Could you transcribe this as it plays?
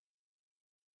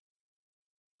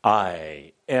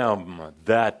I am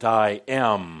that I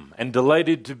am, and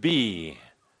delighted to be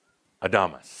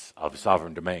Adamus of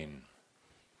Sovereign Domain.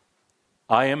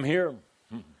 I am here.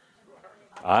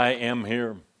 I am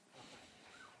here.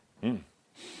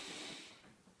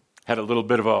 Had a little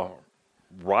bit of a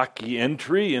rocky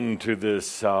entry into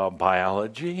this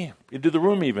biology, into the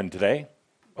room even today.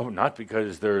 Oh, not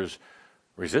because there's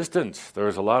resistance.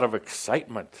 There's a lot of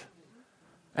excitement.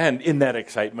 And in that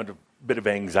excitement, a bit of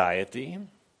anxiety.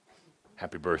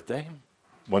 Happy birthday,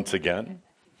 once again.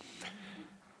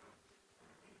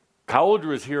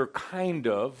 Cowldra is here kind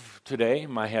of today.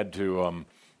 I had to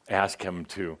ask him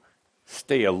to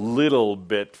stay a little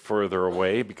bit further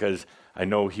away because I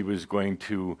know he was going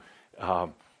to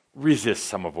resist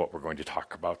some of what we're going to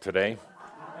talk about today.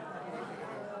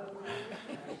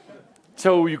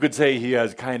 So you could say he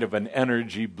has kind of an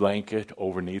energy blanket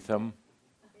over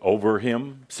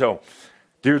him. So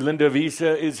dear Linda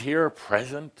Visa is here,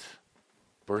 present.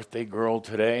 Birthday girl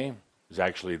today. It was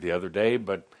actually the other day,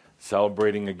 but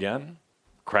celebrating again.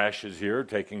 Crash is here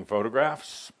taking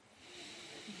photographs.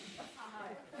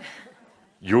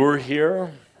 You're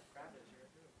here.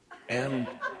 And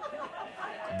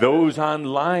those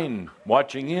online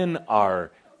watching in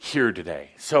are here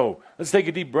today. So let's take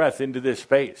a deep breath into this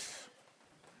space.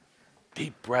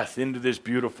 Deep breath into this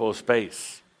beautiful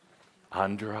space.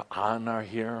 Andra, Anna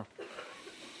here.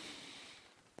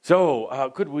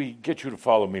 So, could we get you to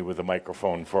follow me with the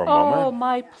microphone for a moment? Oh,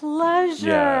 my pleasure.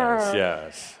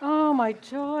 Yes. Oh, my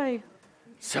joy.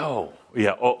 So,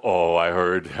 yeah, I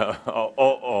heard.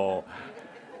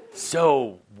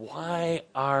 So, why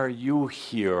are you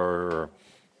here,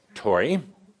 Tori?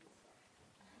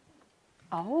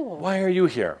 Oh. Why are you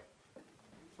here?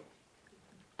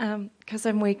 Because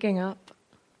I'm waking up.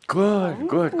 Good.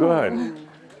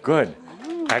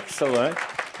 Excellent.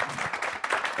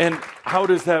 And how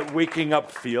does that waking up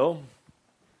feel?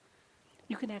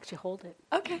 You can actually hold it.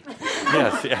 Okay.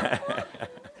 Yes, yeah.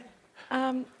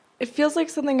 It feels like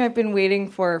something I've been waiting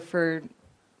for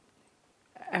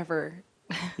ever.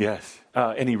 Yes.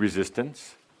 Any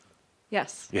resistance?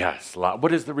 Yes. Yes.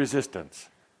 What is the resistance?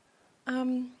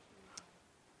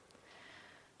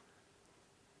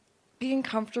 Being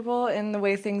comfortable in the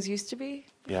way things used to be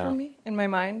for me, in my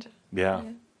mind. Yeah.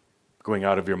 Going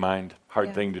out of your mind.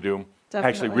 Hard thing to do. Definitely.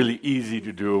 Actually, really easy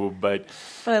to do, but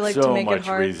I like so to make much it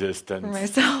hard resistance. for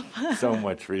myself. So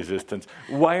much resistance.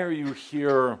 Why are you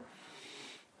here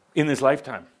in this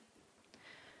lifetime?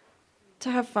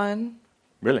 To have fun.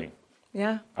 Really?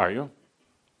 Yeah. Are you?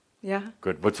 Yeah.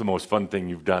 Good. What's the most fun thing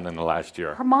you've done in the last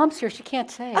year? Her mom's here. She can't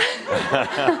say.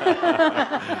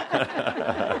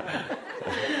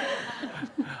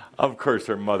 Of course,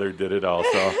 her mother did it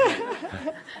also.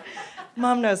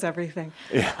 Mom knows everything.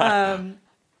 Yeah.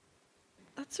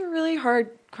 That's a really hard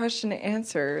question to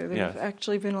answer. There've Yes.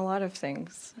 actually been a lot of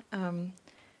things.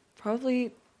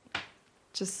 Probably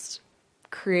just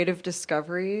creative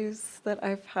discoveries that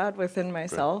I've had within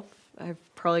myself. Good.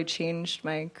 I've probably changed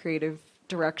my creative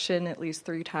direction at least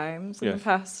 3 times in the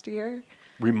past year.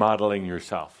 Remodeling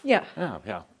yourself. Yeah.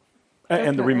 Yeah.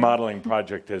 And the remodeling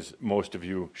project, as most of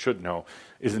you should know,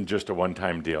 isn't just a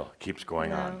one-time deal. It keeps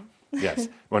going on. Yes.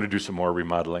 Want to do some more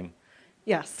remodeling?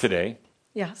 Yes. Today?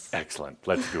 Yes. Excellent.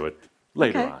 Let's do it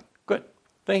later on. Good.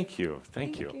 Thank you.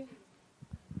 Thank you.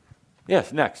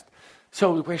 Yes, next.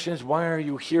 So the question is, why are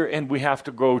you here? And we have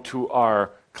to go to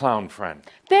our clown friend.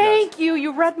 Thank you.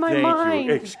 You read my Thank mind.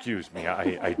 you. Excuse me.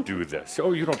 I do this.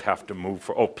 Oh, you don't have to move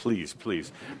for... Oh, please.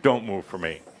 Don't move for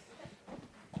me.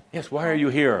 Yes, why are you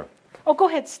here? Oh, go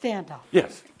ahead. Stand up.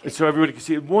 Yes. So everybody can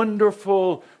see it.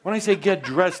 Wonderful. When I say get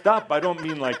dressed up, I don't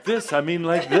mean like this. I mean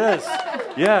like this.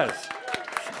 Yes.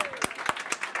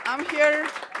 I'm here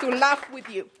to laugh with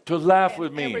you. To laugh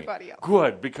with me. Everybody else.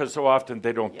 Good, because so often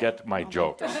they don't get my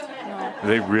jokes.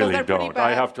 They really they're pretty don't. I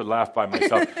bad. have to laugh by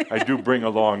myself. I do bring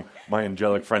along my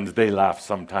angelic friends. They laugh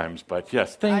sometimes, but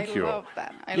yes, thank you. I love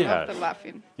that. I Yes. love the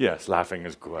laughing. Yes, laughing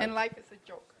is good. And life is a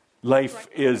joke. Life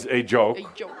is a joke. A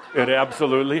joke. It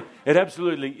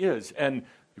absolutely is. And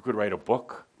you could write a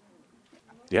book.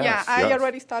 Yes, Yeah, I yes.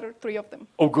 already started 3 of them.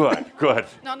 Oh, good.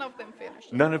 None of them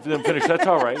finished. None of them finished. That's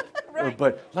all right. Right.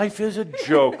 But life is a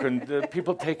joke, and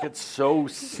people take it so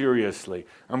seriously.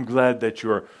 I'm glad that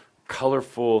you're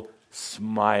colorful,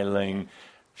 smiling,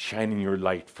 shining your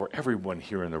light for everyone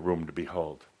here in the room to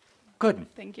behold. Good.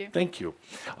 Thank you. Thank you.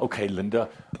 Okay, Linda.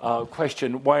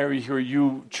 Question, why are you here?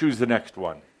 You choose the next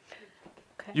one.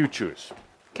 Okay. You choose.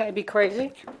 Can I be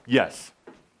crazy? Yes.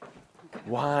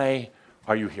 Why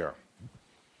are you here?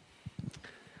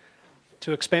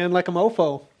 To expand like a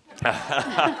mofo.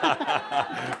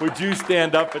 Would you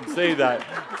stand up and say that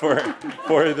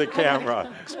for the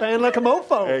camera? Expand like a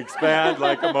mofo. Expand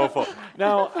like a mofo.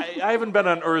 Now, I haven't been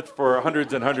on Earth for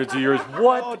hundreds and hundreds of years.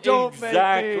 What Don't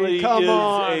exactly make me. Come is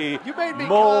on. a You made me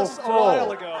cuss a while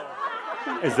mofo? ago.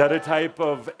 Is that a type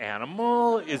of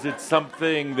animal? Is it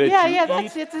something that Yeah, you yeah, eat?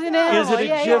 that's it's an animal. Is it a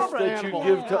yeah, gift yeah. that you Animal.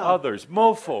 give to others?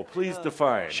 Mofo, please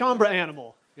define. Chambra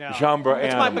animal. Yeah. Chambra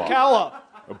It's animal. my Pacala.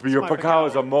 Your my pacao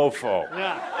is a mofo.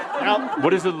 Yeah. What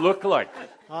does it look like?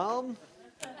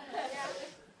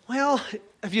 Well,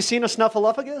 have you seen a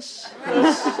snuffleupagus?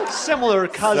 It's similar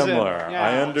cousin. Similar, Yeah,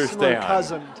 I understand. Similar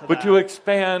cousin to But that. you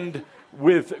expand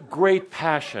with great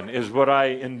passion is what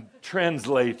I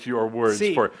translate your words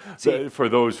Si. for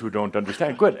those who don't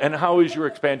understand. Good. And how is your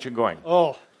expansion going?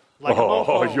 Oh, like a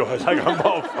mofo. You're like a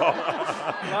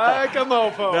mofo. Like a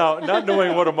mofo. Now, not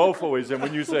knowing what a mofo is, and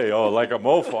when you say, oh, like a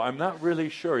mofo, I'm not really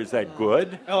sure. Is that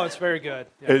good? Oh, it's very good.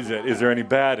 Yeah. Is it? Is there any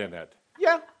bad in it?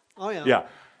 Yeah. Oh, yeah. Yeah.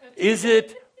 Is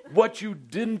it what you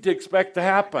didn't expect to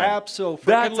happen? Absolutely.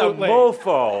 That's a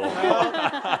mofo.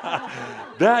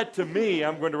 That, to me,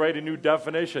 I'm going to write a new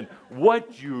definition.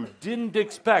 What you didn't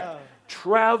expect,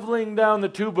 traveling down the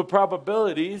tube of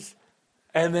probabilities,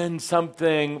 and then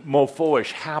something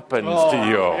mofo-ish happens to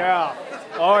you. Yeah.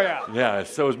 Oh, yeah. Yeah,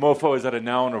 so is mofo, is that a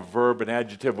noun, a verb, an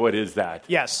adjective? What is that?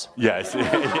 Yes. Yes,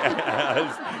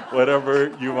 yes,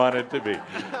 whatever you want it to be.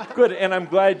 Good, and I'm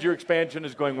glad your expansion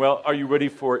is going well. Are you ready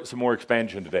for some more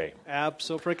expansion today?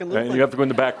 Absolutely. And you have to go in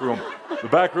the back room. The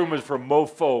back room is for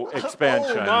mofo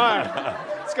expansion. Oh, my.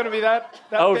 It's going to be that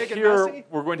Out big and here, messy?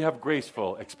 we're going to have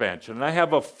graceful expansion. And I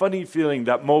have a funny feeling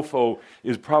that mofo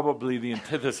is probably the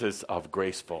antithesis of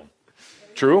graceful.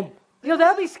 True? You know,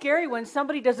 that'd be scary when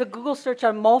somebody does a Google search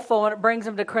on mofo and it brings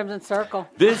them to Crimson Circle.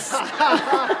 This We've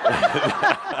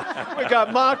got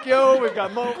Macchio, we've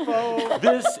got mofo.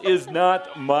 this is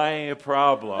not my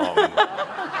problem.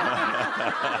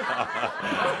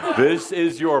 This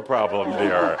is your problem,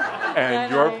 dear.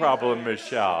 And your problem,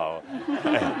 Michelle.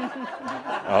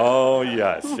 Oh,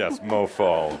 yes,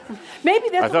 mofo. Maybe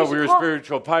that's I what thought we should were call-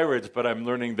 spiritual pirates, but I'm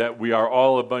learning that we are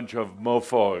all a bunch of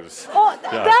mofos. Oh,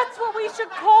 Yeah. that's what we should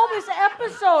call this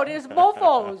episode, is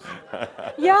mofos.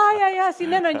 Yeah. See,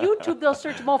 then on YouTube, they'll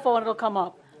search mofo and it'll come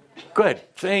up. Good,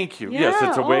 thank you. Yes, Yeah,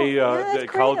 it's a way that's that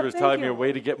Calder is creative, telling thank me a you.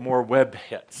 way to get more web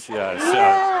hits. Yes,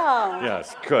 Yeah.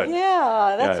 yes, good.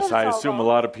 Yeah, that's Yes, what I it's all assume about. a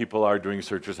lot of people are doing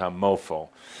searches on mofo.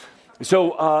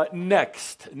 So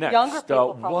next, Younger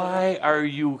people probably. why are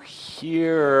you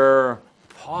here,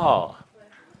 Paul?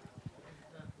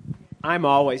 I'm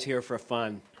always here for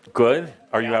fun. Good.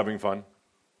 Are you having fun?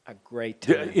 A great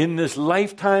time. In this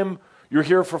lifetime, you're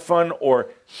here for fun, or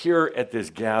here at this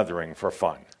gathering for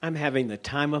fun? I'm having the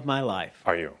time of my life.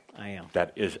 Are you? I am.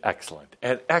 That is excellent.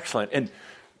 And excellent. And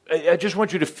I just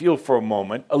want you to feel for a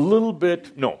moment a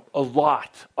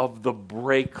lot of the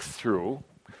breakthrough,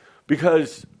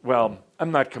 because, well,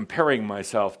 I'm not comparing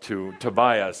myself to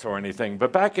Tobias or anything,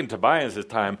 but back in Tobias'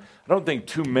 time, I don't think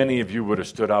too many of you would have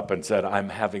stood up and said, I'm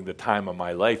having the time of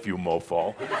my life, you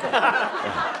mofo.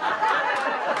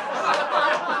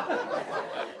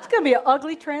 It's going to be an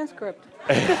ugly transcript.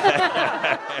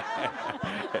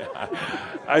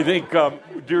 I think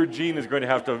dear Gene is going to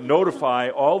have to notify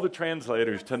all the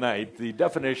translators tonight the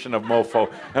definition of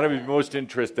mofo, and I'd be most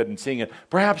interested in seeing it.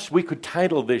 Perhaps we could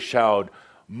title this shout,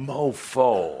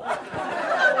 Mofo.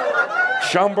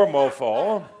 Chambra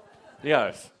mofo.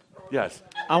 Yes.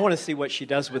 I want to see what she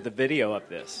does with the video of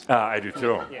this. I do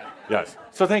too. Yeah. Yes.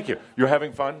 So thank you. You're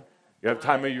having fun? You have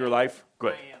time of your life?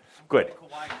 Good. Good.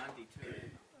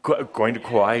 Going to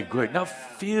Kauai, good. Now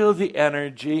feel the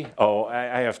energy. Oh,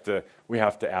 we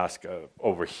have to ask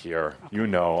over here. You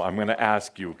know, I'm going to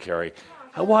ask you, Carrie.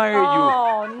 Why are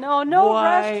you? Oh, no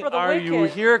why rest for the are wicked. you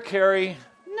here, Carrie?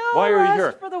 No Why are you rest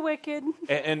here? for the wicked.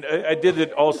 And I did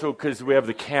it also because we have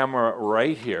the camera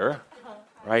right here.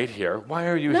 Right here. Why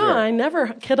are you No, here? I never.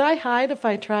 Could I hide if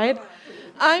I tried?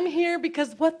 I'm here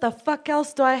because what the fuck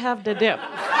else do I have to do?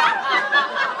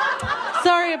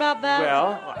 Sorry about that.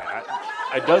 Well,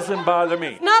 it doesn't bother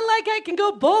me. Not like I can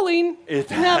go bowling It-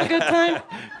 and have a good time.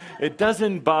 It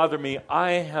doesn't bother me.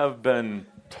 I have been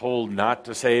told not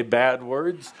to say bad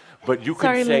words, but you can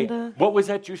Sorry, say. Linda. What was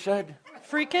that you said?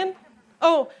 Freaking?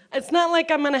 Oh, it's not like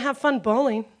I'm going to have fun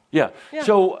bowling. Yeah. Yeah.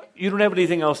 So you don't have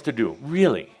anything else to do,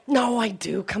 really? No, I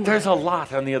do. Come There's on. a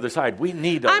lot on the other side. We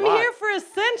need a I'm lot. here for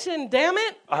Ascension, damn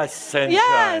it. Ascension.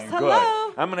 Yes, Good.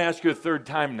 hello. I'm going to ask you a third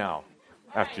time now,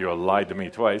 after you lied to me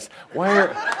twice. Why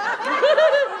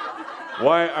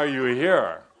are you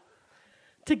here?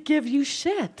 To give you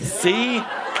shit. See?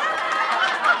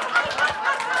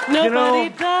 Nobody know-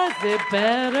 does it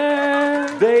better.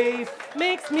 They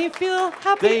Makes me feel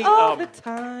happy They, all um, the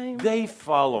time. they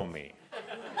follow me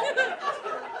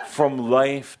from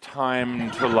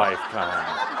lifetime to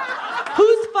lifetime.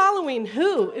 Who's following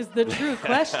who is the true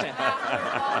question.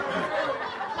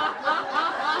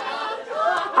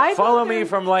 Follow me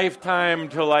from lifetime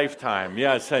to lifetime.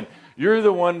 Yes, and you're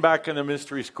the one back in the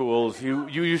mystery schools. You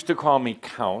used to call me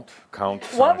Count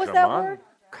What was that Saint-Germain. word?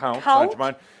 Count Count?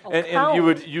 Saint-Germain. Oh, And you Count.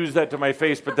 would use that to my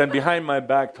face, but then behind my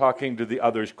back talking to the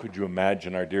others, could you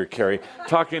imagine our dear Carrie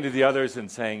talking to the others and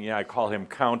saying, yeah, I call him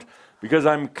Count because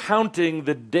I'm counting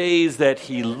the days that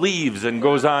he leaves and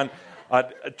goes on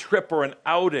a trip or an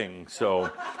outing.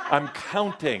 So I'm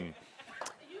counting.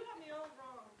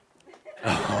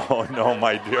 Oh, no,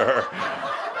 my dear.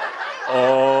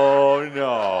 Oh,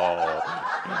 no.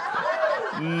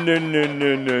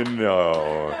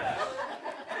 No.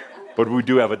 But we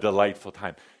do have a delightful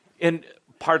time. And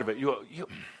part of it, you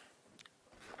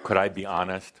could I be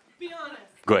honest? Be honest.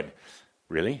 Good.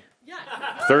 Really? Yes.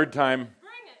 Third time?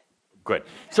 Bring it. Good.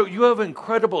 So you have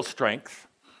incredible strength,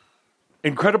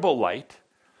 incredible light,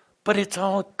 but it's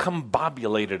all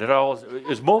combobulated. It all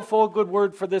is mofo a good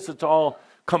word for this? It's all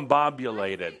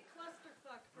combobulated.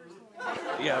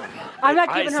 Yeah. I'm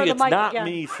not giving I her see, the mic it's not again.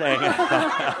 me saying it.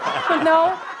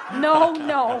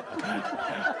 No.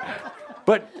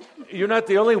 But you're not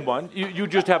the only one. You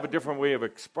just have a different way of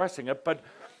expressing it. But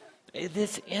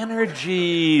this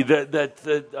energy,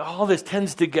 all this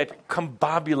tends to get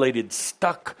combobulated,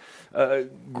 stuck,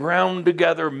 ground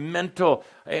together, mental.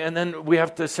 And then we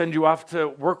have to send you off to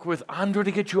work with Andra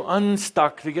to get you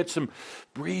unstuck, to get some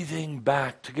breathing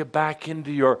back, to get back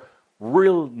into your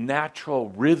real natural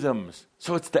rhythms.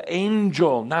 So it's the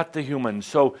angel, not the human.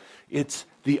 So it's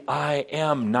the I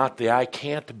am, not the I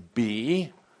can't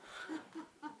be.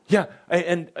 Yeah,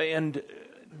 and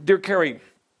dear Carrie,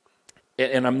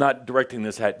 and I'm not directing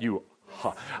this at you.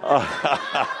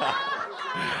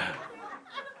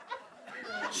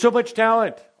 So much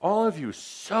talent, all of you,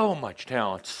 so much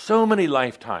talent, so many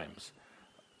lifetimes.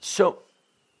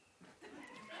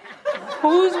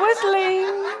 Who's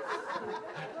whistling?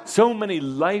 So many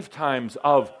lifetimes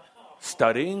of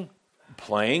studying,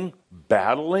 playing,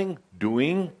 battling,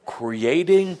 doing,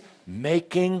 creating,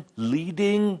 making,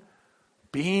 leading,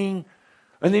 being.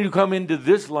 And then you come into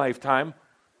this lifetime,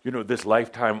 this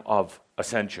lifetime of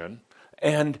ascension,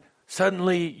 and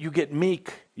suddenly you get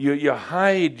meek. You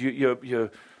hide. You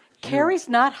Carrie's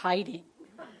not hiding.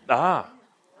 How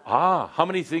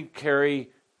many think Carrie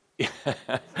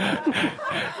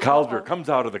Calder comes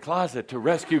out of the closet to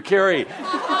rescue Carrie?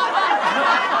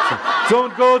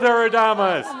 Don't go there,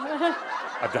 Adamus.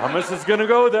 Adamus is going to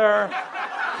go there.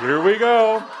 Here we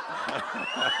go.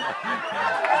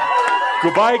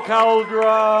 Goodbye,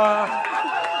 Caldra.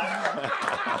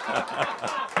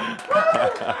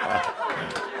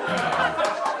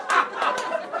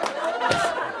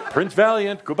 Prince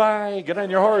Valiant, goodbye. Get on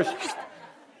your horse.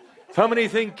 How many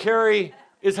think Carrie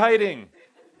is hiding?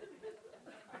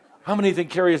 How many think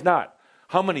Carrie is not?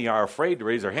 How many are afraid to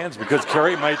raise their hands because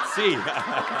Carrie might see?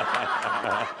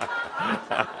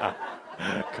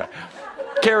 Okay.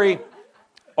 Carrie,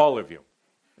 all of you,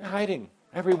 hiding.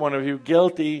 Every one of you,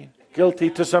 guilty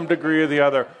to some degree or the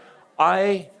other.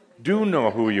 I do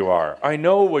know who you are. I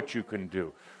know what you can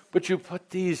do. But you put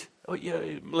these,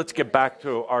 let's get back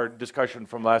to our discussion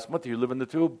from last month. You live in the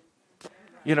tube.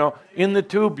 In the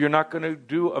tube, you're not going to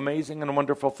do amazing and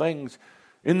wonderful things.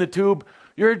 In the tube,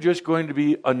 you're just going to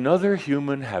be another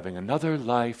human having another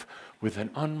life with an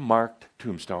unmarked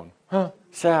tombstone. Huh?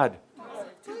 Sad.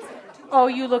 Oh,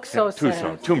 you look so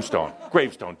sad. Tombstone,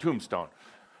 gravestone, tombstone.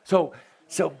 So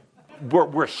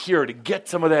we're here to get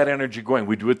some of that energy going.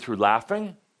 We do it through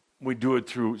laughing. We do it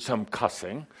through some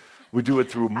cussing. We do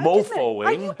it through mofoing.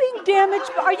 Are you being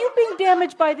damaged? Are you being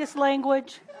damaged by this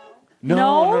language?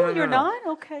 No, you're not?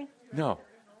 Okay. No.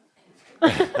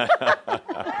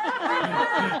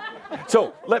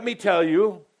 So let me tell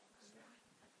you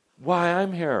why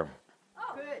I'm here.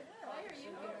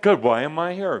 Good. Why am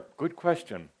I here? Good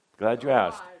question. Glad you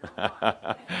asked.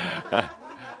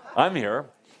 I'm here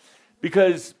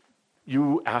because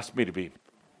you asked me to be.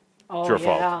 Oh, It's your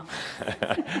fault.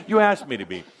 You asked me to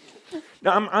be.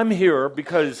 Now, I'm here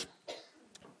because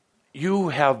you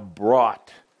have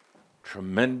brought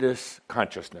tremendous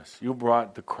consciousness. You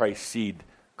brought the Christ seed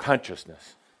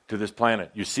consciousness to this planet.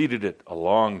 You seeded it a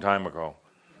long time ago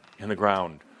in the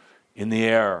ground, in the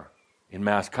air, in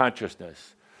mass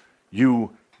consciousness.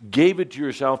 You gave it to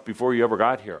yourself before you ever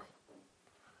got here.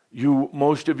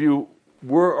 Most of you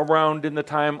were around in the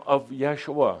time of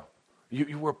Yeshua.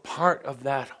 You were part of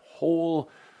that whole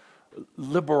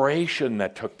liberation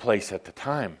that took place at the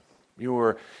time. You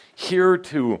are here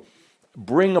to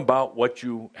bring about what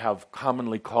you have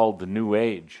commonly called the New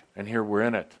Age, and here we're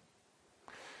in it.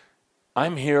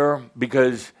 I'm here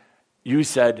because you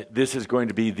said this is going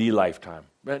to be the lifetime.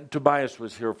 And Tobias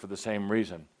was here for the same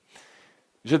reason.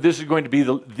 He said this is going to be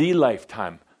the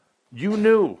lifetime. You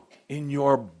knew in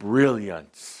your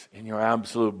brilliance, in your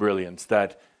absolute brilliance,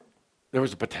 that there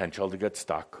was a potential to get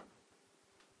stuck.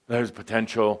 There's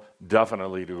potential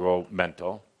definitely to go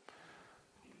mental.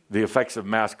 The effects of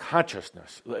mass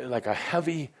consciousness, like a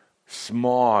heavy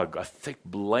smog, a thick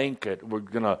blanket, we're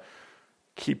going to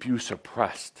keep you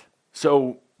suppressed.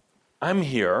 So I'm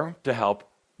here to help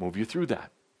move you through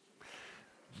that.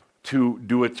 To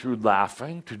do it through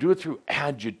laughing, to do it through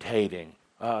agitating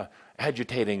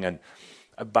and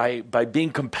by being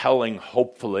compelling,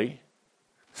 hopefully,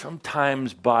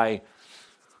 sometimes by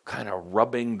kind of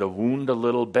rubbing the wound a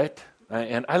little bit.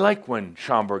 And I like when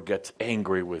Schomburg gets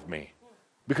angry with me,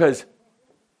 because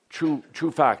true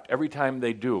fact, every time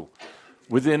they do,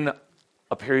 within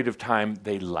a period of time,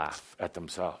 they laugh at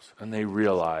themselves and they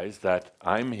realize that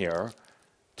I'm here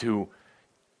to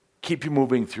keep you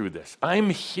moving through this. I'm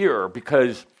here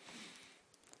because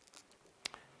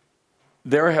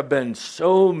there have been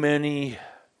so many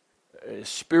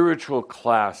spiritual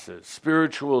classes,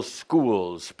 spiritual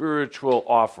schools, spiritual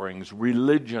offerings,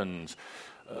 religions,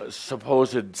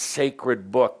 supposed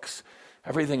sacred books,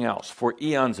 everything else for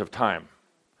eons of time.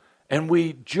 And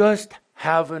we just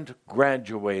haven't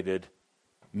graduated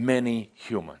many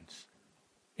humans.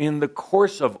 In the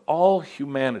course of all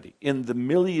humanity, in the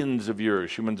millions of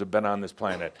years humans have been on this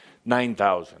planet,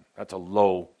 9,000. That's a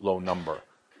low number.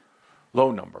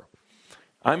 Low number.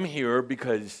 I'm here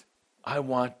because I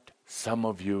want some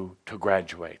of you to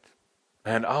graduate.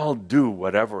 And I'll do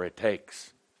whatever it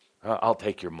takes. I'll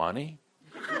take your money.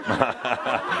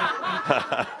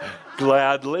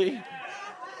 Gladly.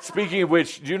 Speaking of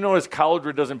which, do you notice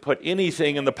Cauldre doesn't put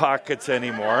anything in the pockets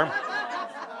anymore?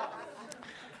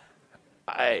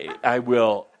 I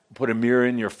will put a mirror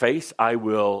in your face. I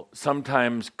will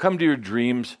sometimes come to your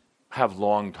dreams, have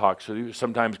long talks with you,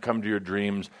 sometimes come to your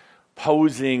dreams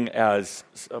posing as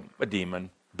a demon,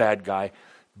 bad guy,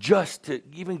 just to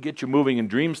even get you moving in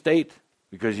dream state,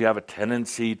 because you have a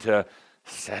tendency to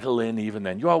settle in even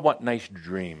then. You all want nice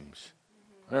dreams.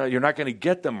 You're not going to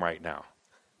get them right now.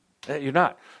 You're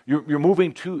not. You're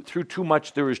moving through too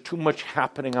much. There is too much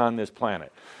happening on this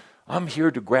planet. I'm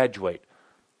here to graduate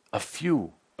a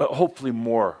few, hopefully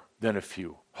more than a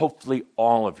few, hopefully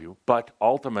all of you, but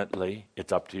ultimately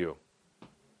it's up to you.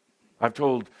 I've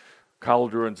told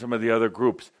Cauldre and some of the other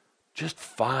groups, just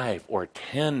 5 or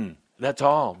 10, that's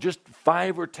all, just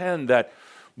 5 or 10 that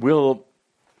will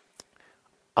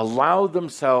allow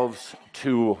themselves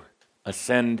to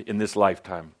ascend in this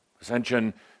lifetime.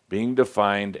 Ascension being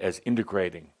defined as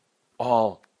integrating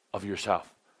all of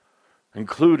yourself,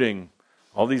 including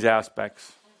all these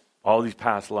aspects, all these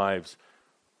past lives,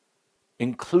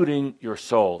 including your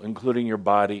soul, including your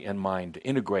body and mind, to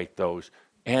integrate those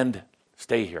and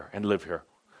stay here and live here.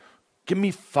 Give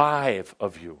me 5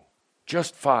 of you,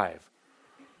 just 5,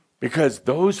 because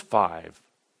those 5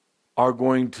 are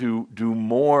going to do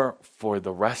more for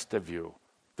the rest of you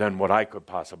than what I could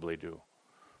possibly do.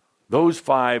 Those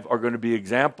 5 are going to be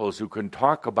examples who can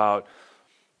talk about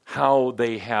how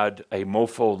they had a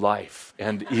mofo life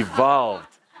and evolved.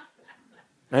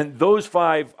 And those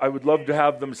 5, I would love to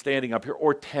have them standing up here,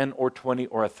 or 10 or 20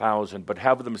 or 1,000, but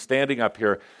have them standing up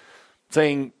here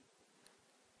saying,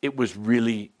 it was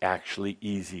really actually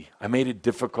easy. I made it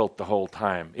difficult the whole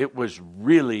time. It was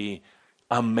really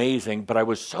amazing, but I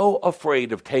was so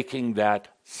afraid of taking that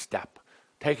step,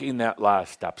 taking that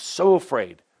last step, so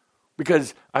afraid,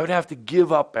 because I would have to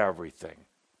give up everything.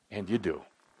 And you do.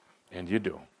 And you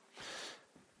do.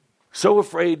 So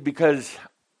afraid because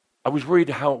I was worried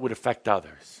how it would affect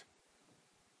others.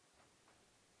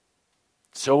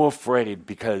 So afraid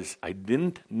because I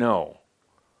didn't know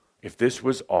if this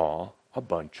was all a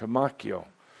bunch of macchio.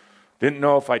 Didn't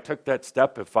know if I took that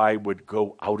step, if I would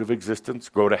go out of existence,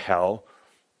 go to hell,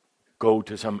 go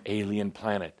to some alien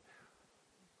planet.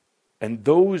 And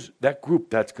that group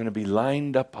that's going to be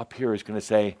lined up here is going to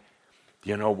say,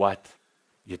 you know what?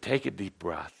 You take a deep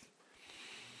breath.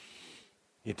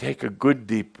 You take a good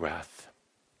deep breath.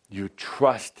 You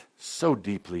trust so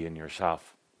deeply in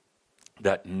yourself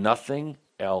that nothing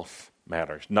else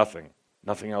matters. Nothing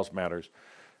else matters.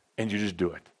 And you just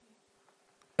do it.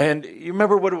 And you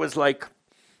remember what it was like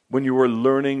when you were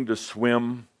learning to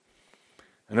swim,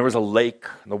 and there was a lake,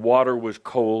 and the water was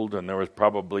cold, and there was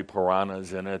probably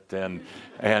piranhas in it,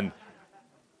 and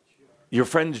your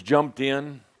friends jumped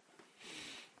in,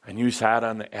 and you sat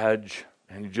on the edge,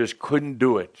 and you just couldn't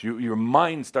do it. Your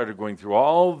mind started going through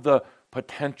all of the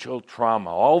potential trauma,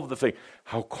 all of the things,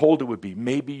 how cold it would be.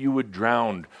 Maybe you would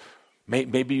drown.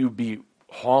 Maybe you'd be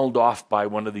hauled off by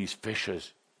one of these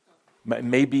fishes.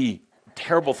 Maybe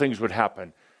terrible things would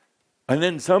happen. And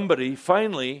then somebody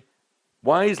finally,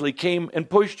 wisely came and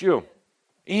pushed you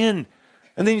in.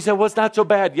 And then you said, well, it's not so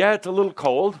bad. Yeah, it's a little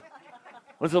cold.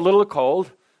 It's a little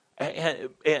cold.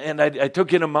 And I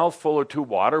took in a mouthful or two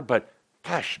water, but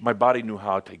gosh, my body knew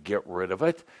how to get rid of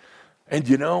it. And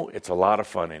you know, it's a lot of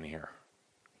fun in here.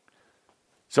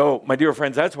 So, my dear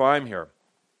friends, that's why I'm here.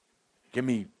 Give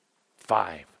me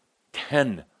 5,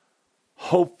 10,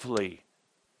 hopefully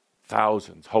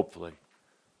thousands, hopefully,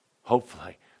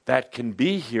 that can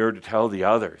be here to tell the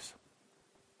others.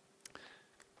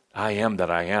 I am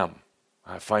that I am.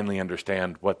 I finally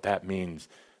understand what that means.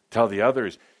 Tell the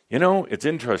others. You know, it's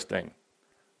interesting.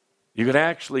 You can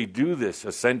actually do this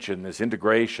ascension, this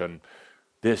integration,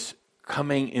 this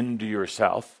coming into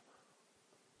yourself.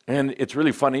 And it's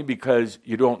really funny because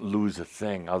you don't lose a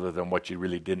thing other than what you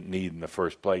really didn't need in the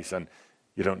first place. And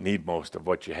you don't need most of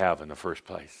what you have in the first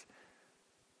place.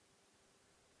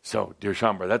 So, dear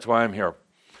Shaumbra, that's why I'm here.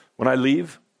 When I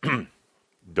leave,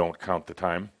 don't count the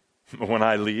time. When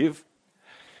I leave,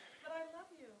 But I love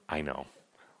you. I know.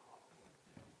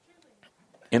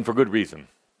 And for good reason.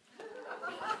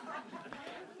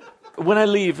 When I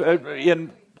leave,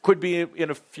 could be in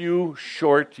a few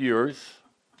short years.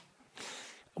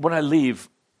 When I leave,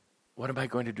 what am I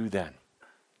going to do then?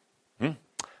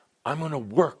 I'm going to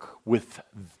work with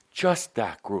just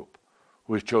that group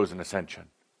who has chosen ascension.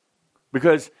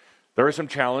 Because there are some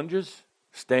challenges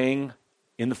staying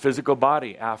in the physical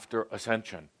body after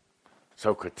ascension.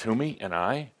 So Kuthumi and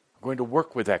I are going to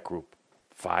work with that group.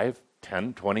 5,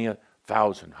 10, 20,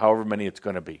 1,000, however many it's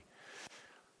going to be.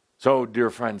 So, dear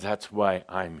friends, that's why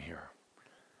I'm here.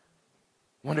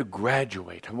 I want to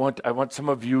graduate. I want some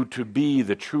of you to be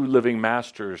the true living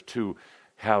masters, to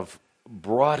have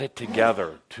brought it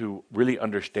together, to really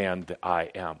understand the I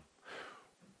am.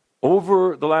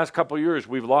 Over the last couple of years,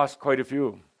 we've lost quite a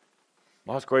few.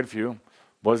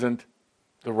 Wasn't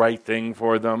the right thing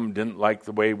for them. Didn't like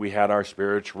the way we had our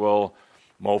spiritual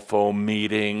mofo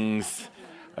meetings.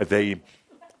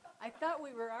 I thought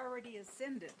we were already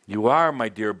ascended. You are, my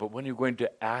dear, but when you're going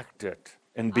to act it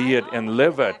and be it and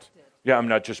live it. Yeah, I'm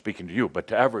not just speaking to you, but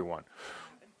to everyone.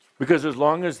 Because as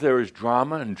long as there is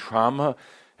drama and trauma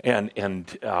and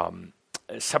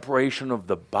separation of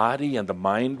the body and the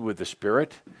mind with the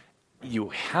spirit, you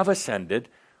have ascended,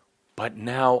 but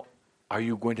now are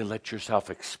you going to let yourself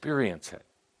experience it?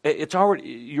 It's already,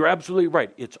 you're absolutely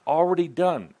right, it's already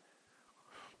done.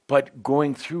 But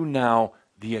going through now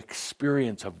the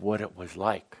experience of what it was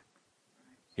like.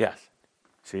 Yes.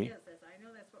 See? Yes, I know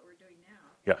that's what we're doing now.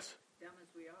 Yes. Dumb as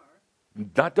we are.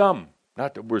 Not dumb.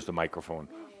 Where's the microphone?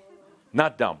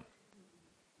 Not dumb.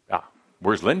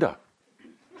 Where's Linda?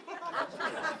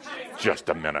 Just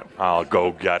a minute. I'll go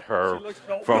get her.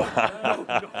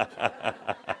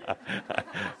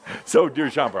 So,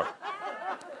 dear Shaumbra,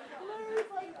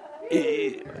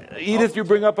 Edith, you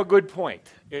bring up a good point.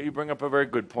 You bring up a very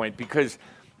good point because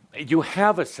you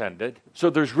have ascended, so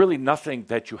there's really nothing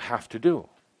that you have to do.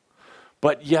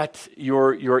 But yet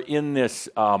you're in this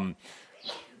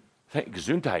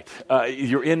Gesundheit.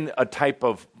 You're in a type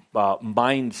of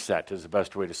mindset, is the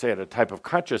best way to say it, a type of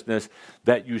consciousness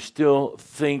that you still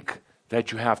think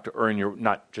that you have to earn your,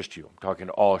 not just you, I'm talking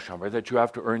to all Shaumbra, that you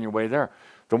have to earn your way there.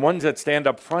 The ones that stand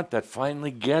up front that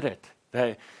finally get it,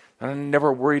 they are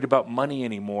never worried about money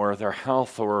anymore, their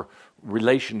health or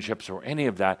relationships or any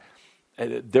of that,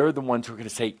 they're the ones who are going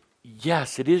to say,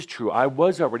 yes, it is true. I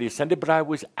was already ascended, but I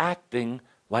was acting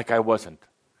like I wasn't.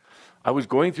 I was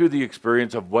going through the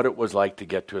experience of what it was like to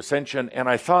get to ascension, and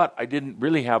I thought I didn't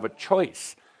really have a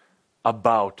choice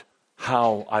about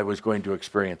how I was going to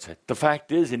experience it. The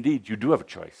fact is, indeed, you do have a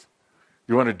choice.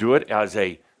 You want to do it as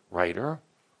a writer.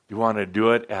 You want to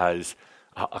do it as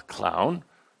a clown.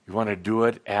 You want to do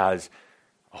it as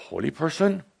a holy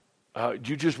person.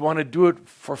 You just want to do it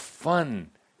for fun,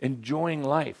 enjoying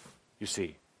life, you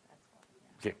see.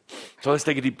 Okay, so let's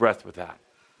take a deep breath with that.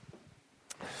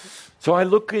 So I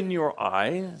look in your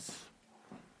eyes.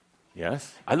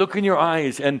 Yes, I look in your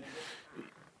eyes, and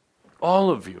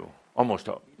all of you, almost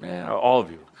all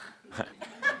of you,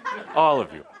 all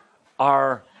of you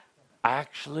are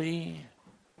actually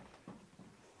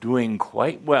doing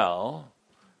quite well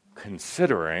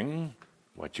considering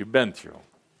what you've been through.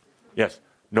 Yes,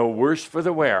 no worse for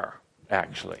the wear,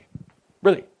 actually.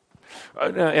 Really.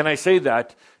 And I say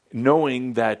that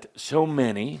knowing that so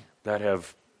many that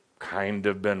have kind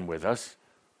of been with us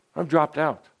have dropped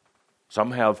out.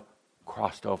 Some have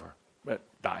crossed over. It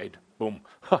died. Boom.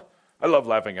 I love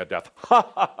laughing at death.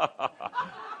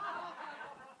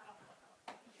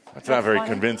 That's not very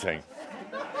convincing.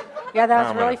 Yeah, that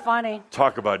was really funny.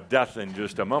 Talk about death in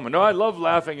just a moment. No, I love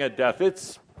laughing at death.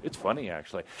 It's funny,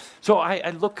 actually. So I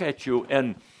look at you,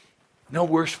 and no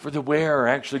worse for the wear,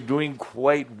 actually doing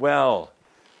quite well.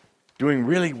 Doing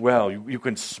really well. You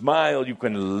can smile, you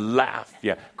can laugh.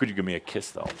 Yeah. Could you give me a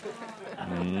kiss, though?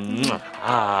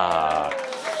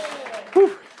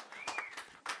 Whew.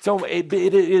 So it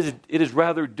is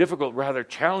rather difficult, rather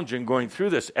challenging going through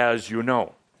this, as you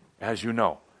know.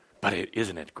 But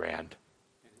isn't it grand?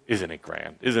 Isn't it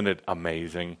grand? Isn't it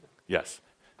amazing? Yes.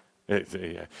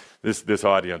 This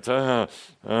audience.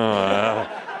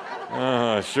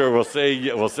 Sure, we'll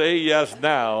say yes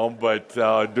now, but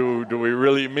do we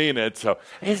really mean it? So,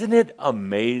 isn't it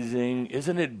amazing?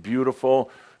 Isn't it beautiful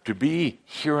to be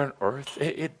here on earth?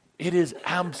 It is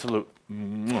absolute.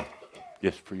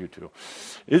 Yes, for you too.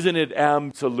 Isn't it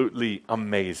absolutely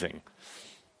amazing?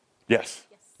 Yes.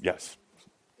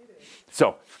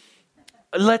 So,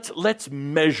 let's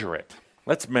measure it.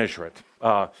 Let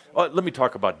me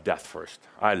talk about death first.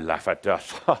 I laugh at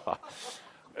death.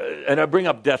 And I bring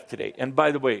up death today. And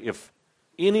by the way, if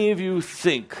any of you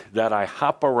think that I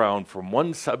hop around from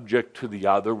one subject to the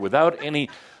other without any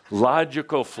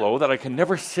logical flow, that I can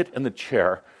never sit in the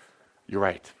chair, you're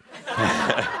right.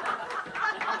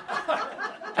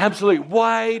 Absolutely.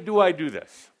 Why do I do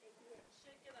this?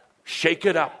 Shake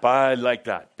it up. I like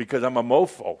that. Because I'm a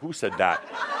mofo. Who said that?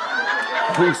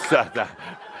 Who said that?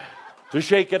 To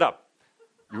shake it up.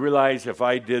 You realize if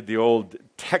I did the old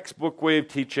textbook way of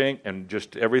teaching and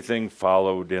just everything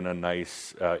followed in a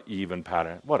nice, even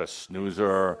pattern, what a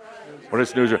snoozer.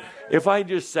 If I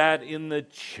just sat in the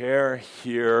chair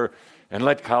here and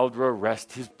let Caldra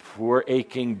rest his poor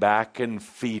aching back and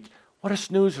feet, what a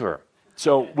snoozer.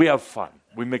 So we have fun.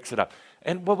 We mix it up.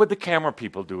 And what would the camera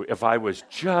people do if I was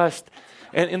just...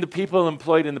 And the people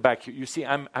employed in the back, you see,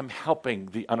 I'm helping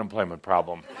the unemployment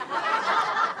problem.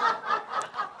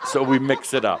 So we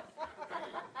mix it up.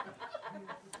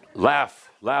 Laugh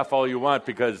all you want,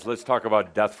 because let's talk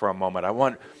about death for a moment. I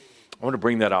want to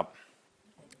bring that up.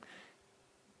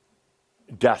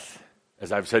 Death,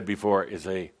 as I've said before, is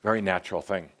a very natural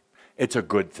thing. It's a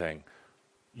good thing.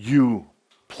 You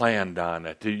planned on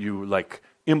it. You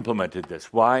implemented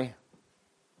this. Why?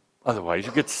 Otherwise,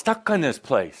 you get stuck on this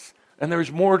place. And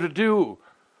there's more to do.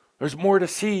 There's more to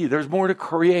see. There's more to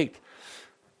create.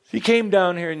 So you came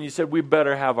down here and you said, we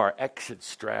better have our exit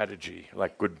strategy,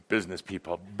 like good business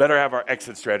people. Better have our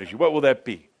exit strategy. What will that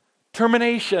be?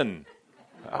 Termination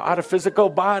out of physical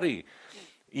body.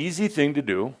 Easy thing to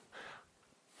do.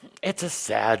 It's a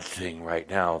sad thing right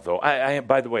now, though.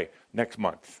 By the way, next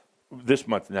month,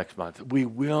 we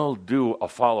will do a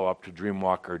follow-up to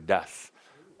Dreamwalker Death.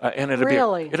 And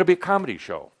it'll be a comedy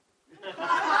show.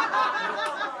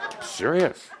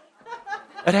 Serious.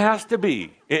 It has to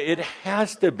be. It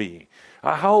has to be.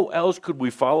 How else could we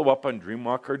follow up on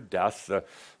Dreamwalker Death,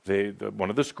 one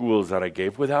of the schools that I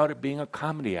gave, without it being a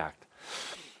comedy act?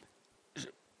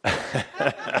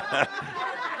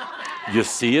 You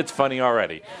see, it's funny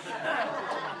already.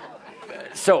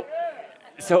 So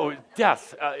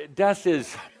death. Death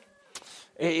is,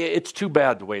 it's too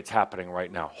bad the way it's happening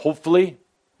right now. Hopefully,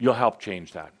 you'll help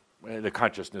change that, the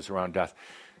consciousness around death.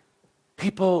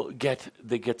 People get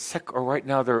sick, or right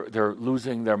now they're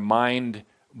losing their mind,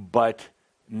 but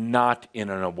not in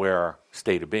an aware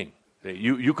state of being.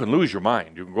 You can lose your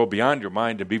mind. You can go beyond your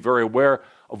mind and be very aware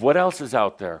of what else is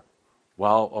out there,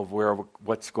 aware of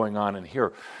what's going on in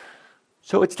here.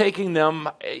 So it's taking them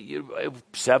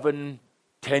 7-10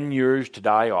 years to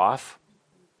die off.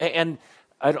 And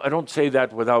I don't say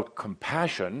that without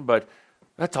compassion, but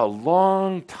that's a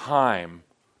long time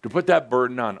to put that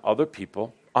burden on other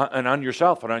people, and on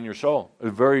yourself and on your soul.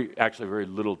 Very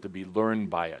little to be learned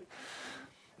by it.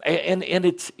 And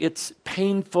it's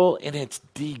painful and it's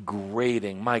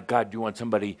degrading. My God, do you want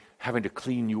somebody having to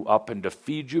clean you up and to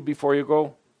feed you before you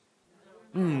go?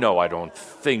 No, I don't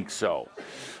think so.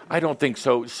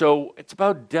 So it's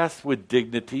about death with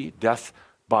dignity, death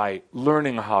by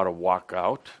learning how to walk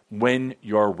out when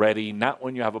you're ready, not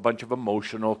when you have a bunch of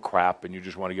emotional crap and you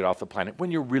just want to get off the planet,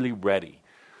 when you're really ready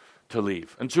to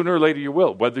leave. And sooner or later you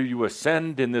will, whether you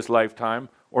ascend in this lifetime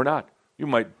or not. You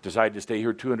might decide to stay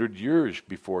here 200 years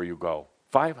before you go.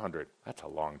 500, that's a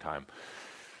long time.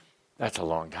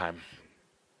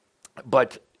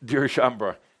 But, dear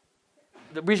Shaumbra,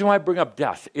 the reason why I bring up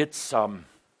death, there's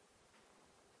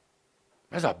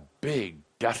a big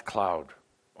death cloud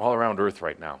all around Earth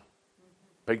right now.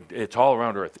 It's all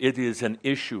around Earth. It is an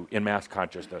issue in mass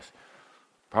consciousness.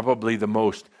 Probably the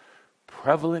most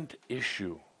prevalent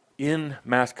issue in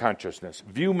mass consciousness.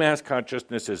 View mass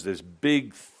consciousness as this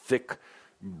big, thick,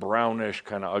 brownish,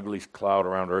 kind of ugly cloud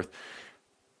around Earth.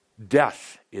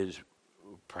 Death is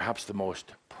perhaps the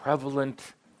most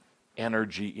prevalent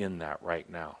energy in that right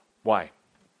now. Why?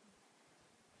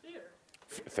 Fear.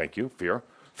 Thank you, fear.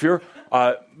 Fear.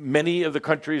 Many of the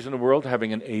countries in the world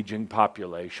having an aging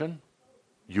population.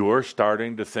 You're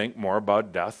starting to think more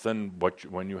about death than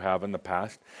when you have in the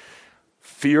past.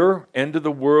 Fear, end of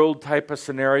the world type of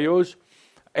scenarios.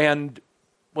 And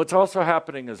what's also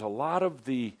happening is a lot of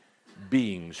the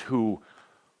beings who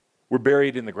were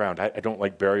buried in the ground. I don't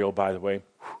like burial, by the way.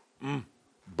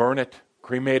 Burn it,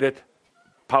 cremate it,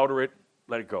 powder it,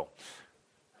 let it go.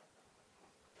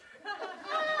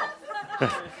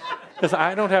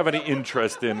 I don't have any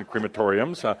interest in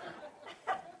crematoriums.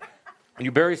 When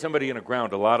you bury somebody in the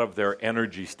ground, a lot of their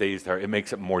energy stays there. It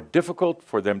makes it more difficult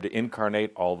for them to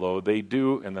incarnate, although they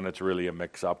do, and then it's really a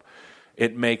mix-up.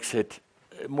 It makes it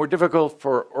more difficult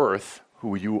for Earth,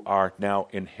 who you are now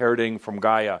inheriting from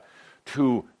Gaia,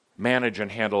 to manage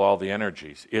and handle all the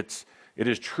energies. It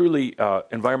is truly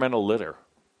environmental litter.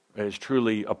 It is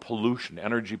truly a pollution,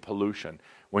 energy pollution,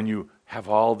 when you have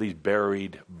all these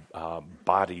buried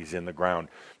bodies in the ground.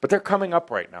 But they're coming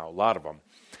up right now, a lot of them.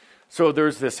 So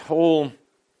there's this whole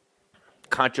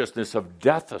consciousness of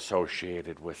death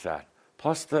associated with that.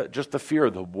 Plus just the fear,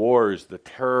 the wars, the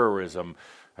terrorism,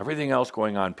 everything else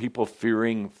going on. People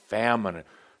fearing famine,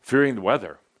 fearing the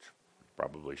weather, which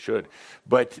probably should.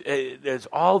 But there's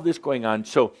all this going on.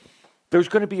 So there's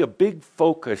going to be a big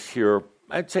focus here,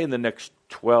 I'd say in the next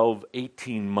 12,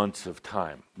 18 months of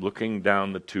time, looking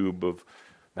down the tube of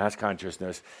mass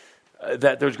consciousness,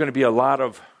 that there's going to be a lot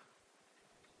of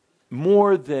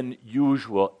more than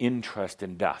usual interest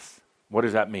in death. What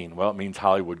does that mean? Well, it means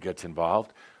Hollywood gets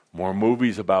involved. More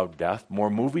movies about death, more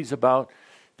movies about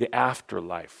the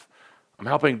afterlife. I'm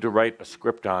helping to write a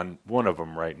script on one of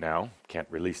them right now. Can't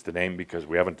release the name because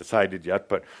we haven't decided yet,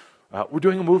 but we're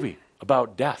doing a movie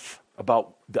about death,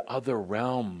 about the other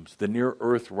realms, the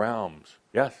near-earth realms.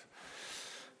 Yes.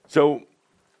 So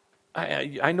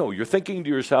I know you're thinking to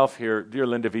yourself here, dear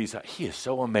Linda Visa, he is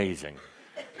so amazing.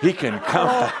 He can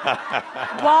come.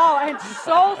 Wow, and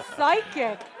so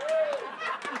psychic.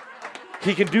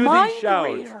 He can do Mind these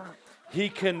shows. reader. He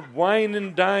can wine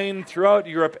and dine throughout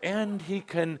Europe, and he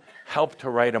can help to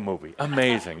write a movie.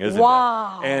 Amazing, isn't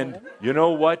Wow. it? And you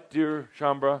know what, dear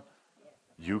Shambra?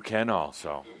 You can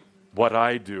also. What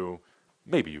I do,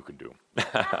 maybe you can do.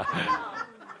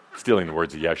 Stealing the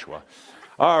words of Yeshua.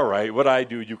 All right, what I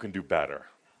do, you can do better.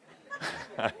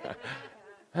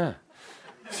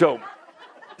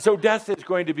 So death is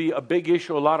going to be a big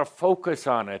issue, a lot of focus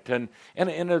on it. And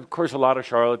of course, a lot of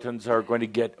charlatans are going to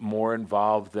get more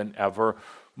involved than ever.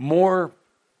 More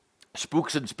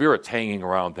spooks and spirits hanging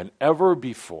around than ever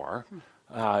before.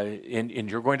 And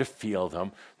you're going to feel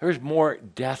them. There's more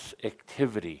death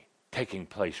activity taking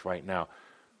place right now.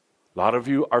 A lot of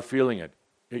you are feeling it.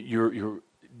 Your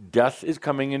death is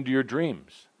coming into your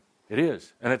dreams. It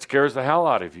is. And it scares the hell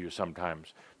out of you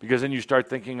sometimes. Because then you start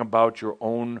thinking about your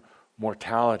own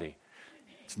mortality.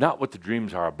 It's not what the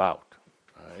dreams are about.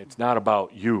 It's not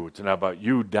about you. It's not about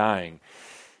you dying.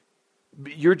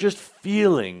 You're just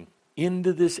feeling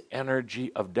into this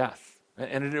energy of death.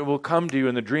 And it will come to you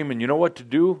in the dream. And you know what to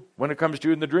do when it comes to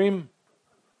you in the dream?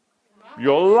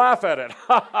 You'll laugh at it.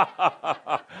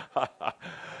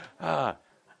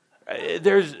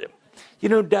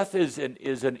 Death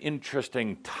is an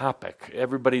interesting topic.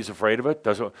 Everybody's afraid of it.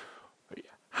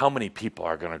 How many people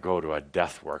are going to go to a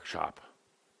death workshop?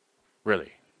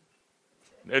 Really?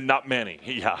 Not many.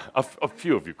 Yeah, a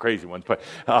few of you crazy ones. But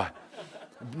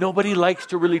nobody likes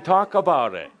to really talk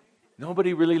about it.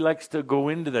 Nobody really likes to go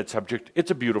into that subject.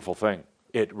 It's a beautiful thing.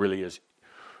 It really is.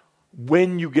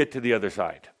 When you get to the other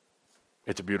side,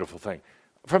 it's a beautiful thing.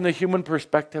 From the human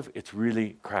perspective, it's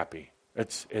really crappy.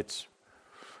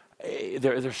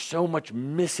 There's so much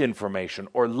misinformation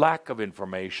or lack of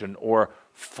information or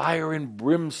fire and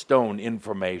brimstone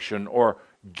information or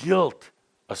guilt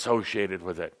associated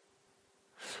with it.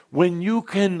 When you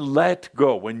can let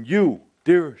go, when you,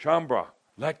 dear Shambra,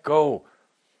 let go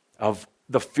of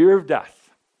the fear of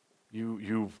death,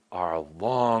 you are a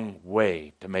long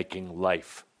way to making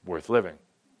life worth living.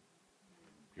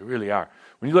 You really are.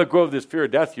 When you let go of this fear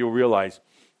of death, you'll realize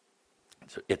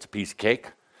it's a piece of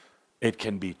cake. It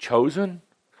can be chosen.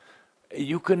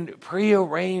 You can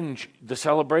prearrange the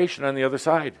celebration on the other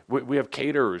side. We have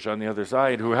caterers on the other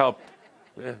side who help.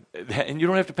 And you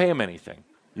don't have to pay them anything.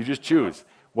 You just choose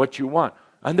what you want.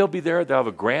 And they'll be there. They'll have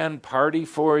a grand party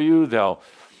for you.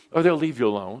 Or they'll leave you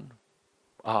alone.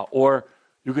 Or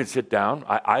You can sit down.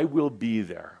 I will be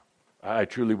there. I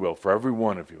truly will. For every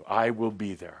one of you, I will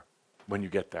be there when you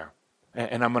get there.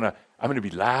 And I'm gonna be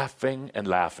laughing and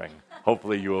laughing.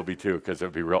 Hopefully you will be too, because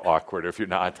it'll be real awkward if you're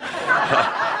not.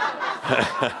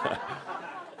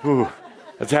 Ooh,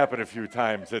 it's happened a few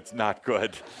times. It's not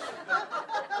good.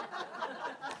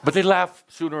 But they laugh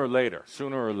sooner or later.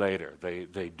 Sooner or later,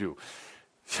 they do.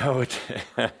 So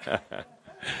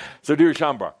dear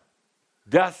Shaumbra,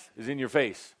 death is in your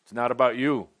face. It's not about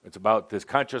you. It's about this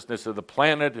consciousness of the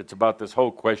planet. It's about this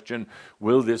whole question,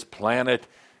 will this planet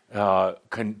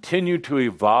continue to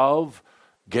evolve,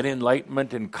 get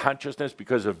enlightenment and consciousness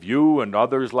because of you and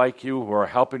others like you who are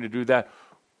helping to do that?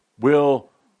 Will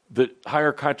the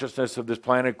higher consciousness of this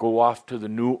planet go off to the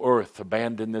new earth,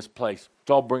 abandon this place?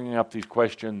 It's all bringing up these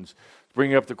questions,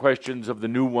 bringing up the questions of the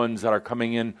new ones that are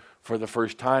coming in for the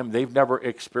first time. They've never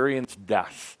experienced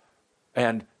death,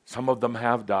 and some of them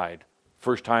have died.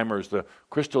 First-timers, the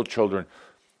crystal children.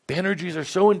 The energies are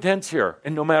so intense here,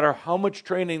 and no matter how much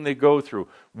training they go through,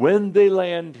 when they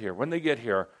land here, when they get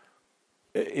here,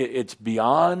 it's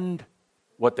beyond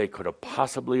what they could have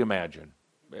possibly imagined.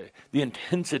 The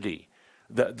intensity,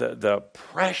 the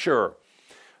pressure,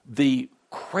 the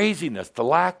craziness, the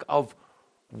lack of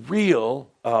real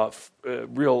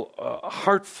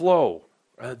heart flow,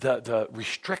 the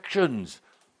restrictions,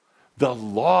 the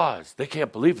laws. They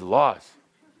can't believe the laws.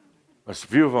 A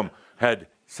few of them had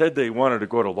said they wanted to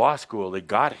go to law school. They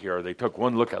got here. They took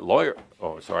one look at lawyer.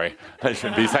 Oh, sorry. I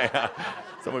shouldn't be saying that.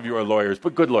 Some of you are lawyers,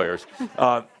 but good lawyers.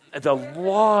 The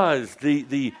laws,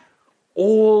 the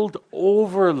old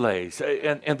overlays,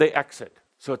 and they exit.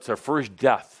 So it's their first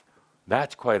death.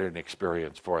 That's quite an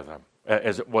experience for them,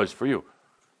 as it was for you.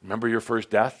 Remember your first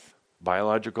death?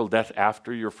 Biological death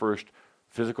after your first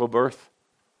physical birth?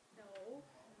 No.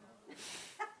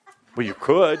 Well, you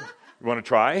could. You want to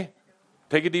try?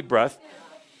 Take a deep breath.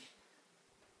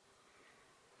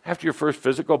 After your first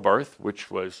physical birth, which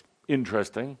was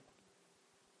interesting,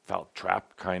 felt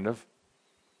trapped kind of,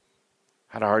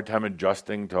 had a hard time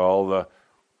adjusting to all the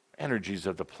energies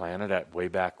of the planet at way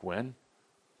back when.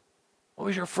 What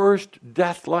was your first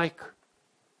death like?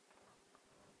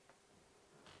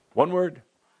 One word,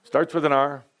 starts with an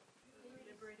R,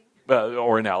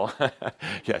 or an L.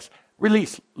 Yes,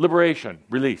 release, liberation,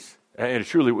 release. And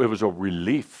it was a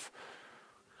relief.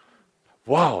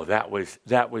 Wow, that was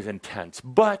intense.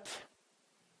 But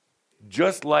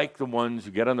just like the ones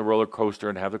who get on the roller coaster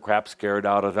and have the crap scared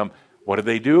out of them, what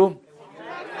do?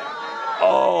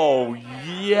 Oh,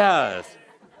 yes.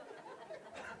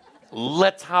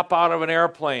 Let's hop out of an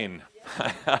airplane.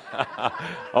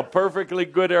 A perfectly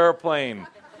good airplane.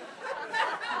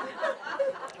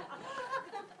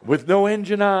 With no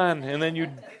engine on, and then you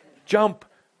jump.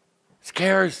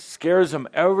 Scares them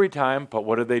every time, but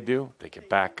what do? They get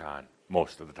back on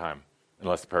most of the time,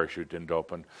 unless the parachute didn't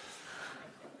open.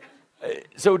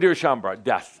 So, dear Shaumbra,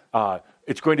 death,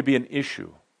 it's going to be an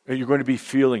issue. You're going to be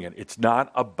feeling it. It's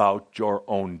not about your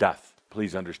own death.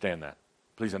 Please understand that.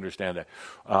 Please understand that.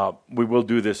 We will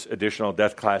do this additional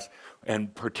death class,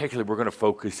 and particularly we're going to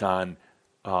focus on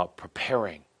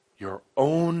preparing your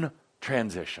own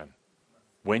transition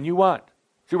when you want.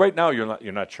 See, right now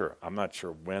you're not sure. I'm not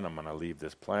sure when I'm going to leave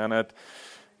this planet.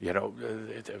 You know,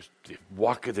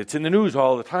 it's in the news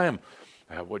all the time.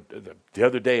 The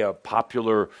other day, a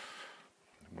popular,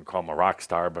 we call him a rock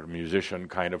star, but a musician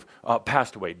kind of,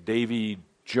 passed away. Davy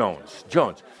Jones.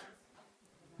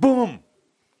 Boom!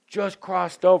 Just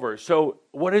crossed over. So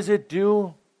what does it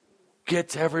do?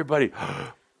 Gets everybody,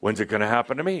 when's it going to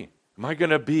happen to me? Am I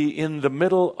going to be in the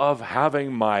middle of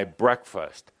having my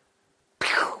breakfast?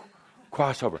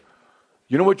 Crossover.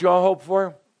 You know what you all hope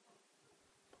for?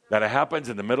 That it happens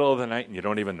in the middle of the night and you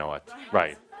don't even know it.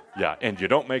 Right. Yeah, and you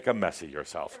don't make a mess of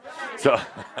yourself. So,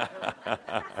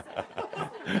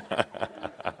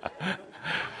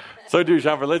 dear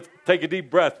Shaumbra, let's take a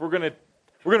deep breath. We're gonna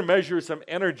measure some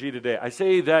energy today. I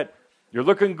say that you're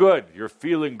looking good, you're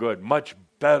feeling good, much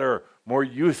better, more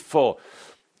youthful,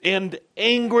 and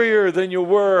angrier than you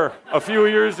were a few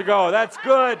years ago. That's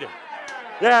good.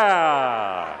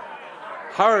 Yeah.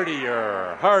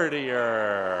 Hardier.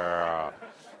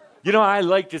 You know, I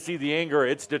like to see the anger.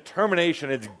 It's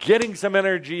determination. It's getting some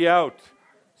energy out.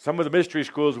 Some of the mystery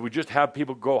schools, we just have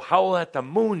people go howl at the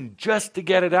moon just to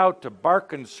get it out, to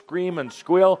bark and scream and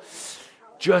squeal,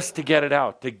 just to get it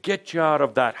out, to get you out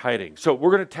of that hiding. So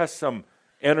we're going to test some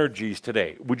energies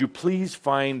today. Would you please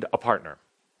find a partner?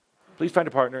 Please find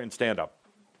a partner and stand up.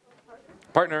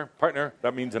 Partner,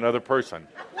 that means another person.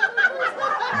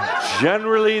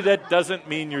 Generally, that doesn't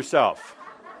mean yourself.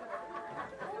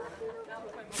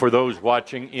 For those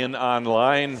watching in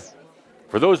online,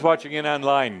 For those watching in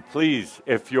online, please,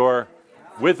 if you're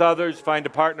with others, find a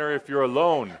partner. If you're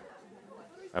alone,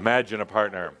 imagine a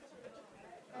partner.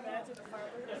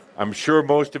 I'm sure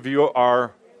most of you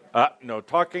are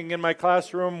talking in my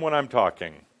classroom when I'm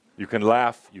talking. You can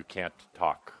laugh, you can't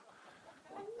talk.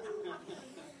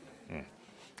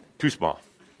 Too small.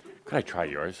 Could I try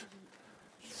yours?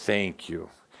 Thank you.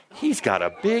 He's got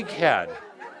a big head,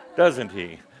 doesn't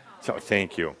he? So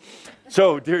thank you.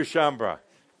 So, dear Shaumbra,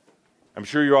 I'm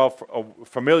sure you're all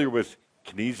familiar with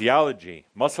kinesiology,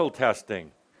 muscle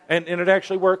testing, and it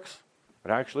actually works.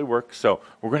 It actually works. So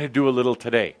we're going to do a little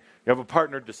today. You have a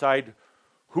partner. Decide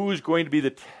who's going to be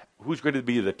the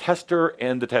tester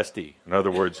and the testee. In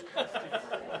other words,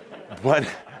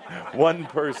 one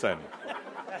person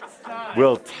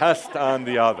will test on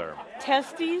the other.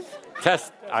 Testes?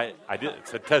 Test. I did.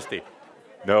 It's a testy.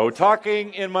 No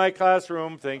talking in my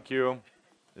classroom. Thank you.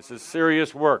 This is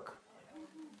serious work.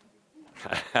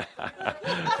 Yeah.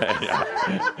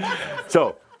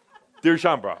 So, dear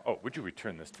Shaumbra, would you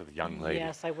return this to the young lady?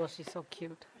 Yes, I will. She's so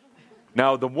cute.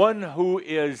 Now, the one who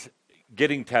is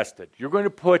getting tested, you're going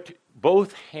to put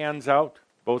both hands out.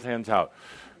 Put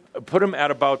them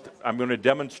at about, I'm going to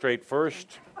demonstrate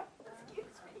first.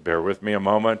 Bear with me a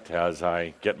moment as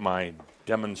I get my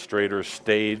demonstrator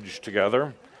stage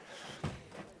together.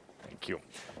 Thank you.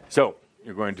 So,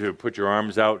 you're going to put your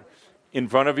arms out in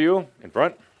front of you,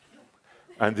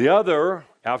 and the other,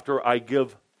 after I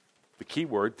give the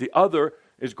keyword, the other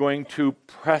is going to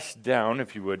press down,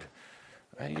 if you would.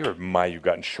 You've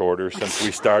gotten shorter since we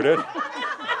started.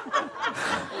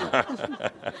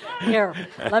 Here,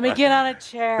 let me get on a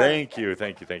chair. Thank you. We're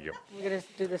going to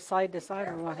do the side to side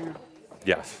or what here?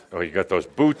 Yes. Oh, you got those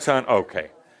boots on?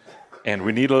 Okay. And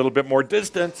we need a little bit more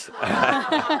distance.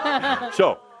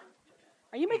 So.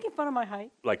 Are you making fun of my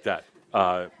height? Like that.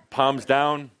 Palms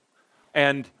down.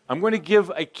 And I'm going to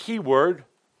give a keyword,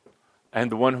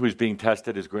 and the one who's being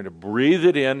tested is going to breathe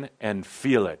it in and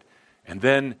feel it. And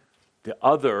then the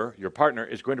other, your partner,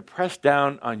 is going to press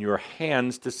down on your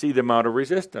hands to see the amount of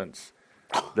resistance.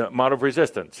 The amount of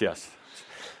resistance, yes.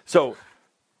 So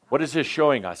what is this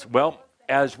showing us? Well,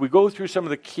 as we go through some of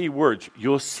the key words,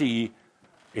 you'll see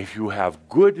if you have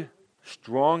good,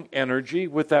 strong energy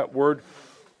with that word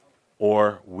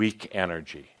or weak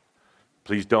energy.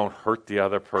 Please don't hurt the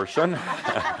other person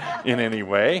in any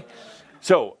way.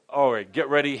 So, all right, get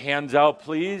ready. Hands out,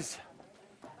 please,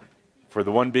 for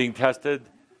the one being tested.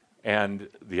 And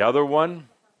the other one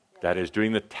that is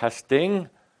doing the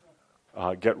testing,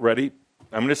 get ready.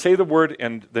 I'm going to say the word,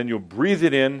 and then you'll breathe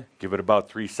it in, give it about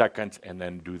 3 seconds, and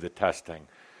then do the testing.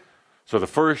 So the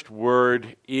first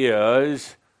word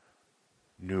is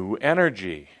new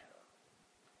energy.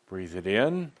 Breathe it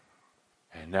in,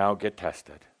 and now get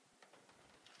tested.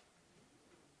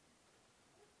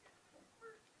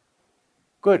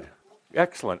 Good.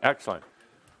 Excellent.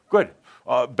 Good.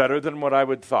 Better than what I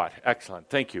would thought. Excellent.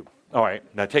 Thank you. All right.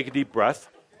 Now take a deep breath.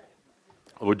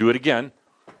 We'll do it again.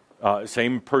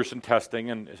 Same person testing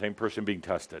and same person being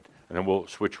tested. And then we'll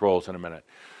switch roles in a minute.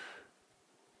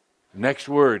 Next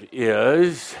word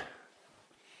is,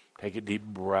 take a deep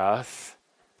breath,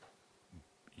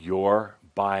 your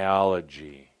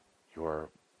biology, your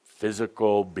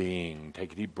physical being.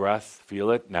 Take a deep breath. Feel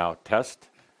it. Now test.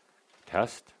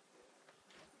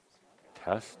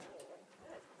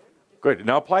 Good.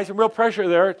 Now apply some real pressure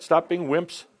there. Stop being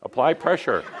wimps. Apply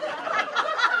pressure.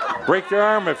 Break their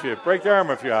arm if you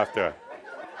have to.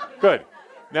 Good.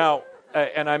 Now,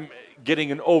 and I'm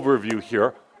getting an overview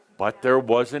here, but there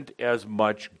wasn't as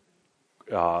much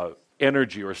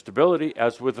energy or stability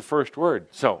as with the first word.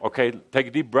 So, okay, take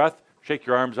a deep breath. Shake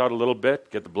your arms out a little bit.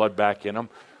 Get the blood back in them.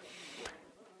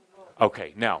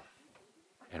 Okay, now,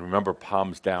 and remember,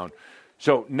 palms down.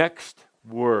 So next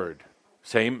word.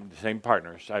 Same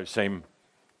partners, same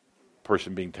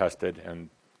person being tested and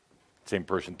same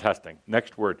person testing.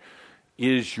 Next word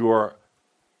is your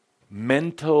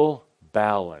mental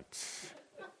balance.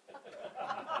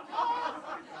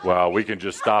 Well, we can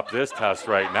just stop this test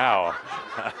right now.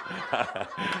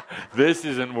 This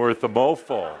isn't worth a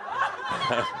mofo.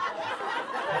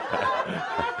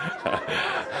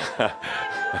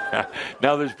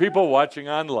 Now, there's people watching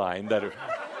online that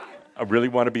I really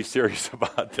want to be serious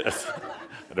about this.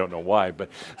 I don't know why, but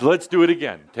let's do it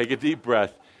again. Take a deep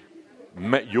breath.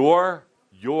 Your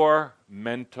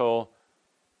mental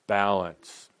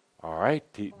balance. All right?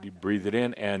 Breathe it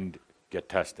in and get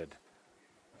tested.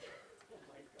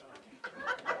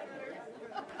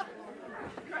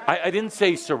 I didn't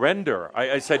say surrender.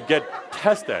 I said get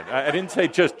tested. I didn't say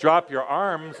just drop your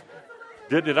arms.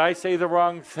 Did I say the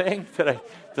wrong thing? Did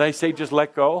I say just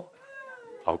let go?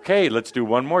 Okay, let's do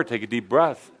one more. Take a deep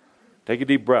breath. Take a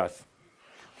deep breath.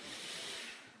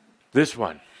 This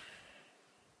one.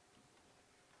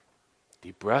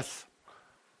 Deep breath.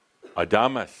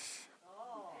 Adamus.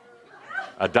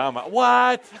 Adamus.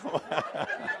 What?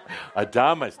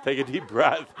 Adamus. Take a deep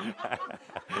breath.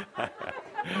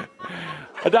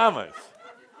 Adamus.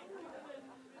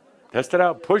 Test it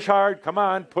out. Push hard. Come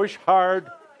on. Push hard.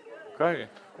 Okay.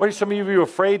 Why are some of you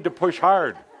afraid to push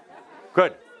hard?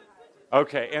 Good.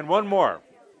 Okay. And one more.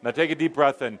 Now take a deep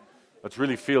breath and let's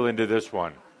really feel into this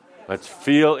one. Let's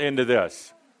feel into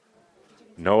this.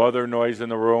 No other noise in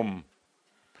the room.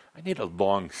 I need a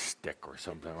long stick or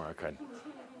something where I can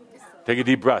take a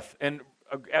deep breath. And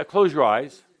close your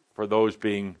eyes for those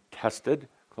being tested.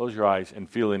 Close your eyes and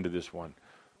feel into this one.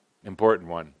 Important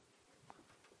one.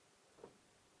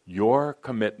 Your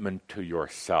commitment to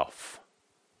yourself.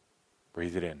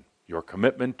 Breathe it in. Your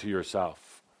commitment to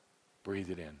yourself. Breathe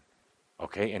it in.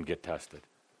 Okay, and get tested.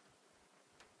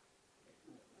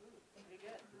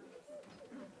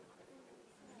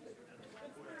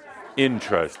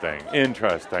 Interesting,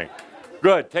 interesting.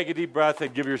 Good. Take a deep breath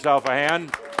and give yourself a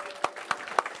hand.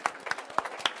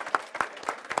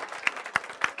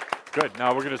 Good.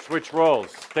 Now we're going to switch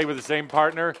roles. Stay with the same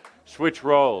partner. Switch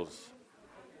roles.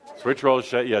 Switch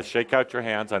roles. Yes, shake out your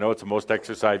hands. I know it's the most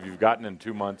exercise you've gotten in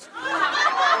 2 months.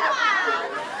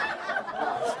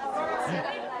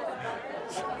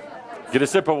 Get a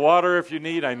sip of water if you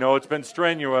need. I know it's been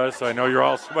strenuous. I know you're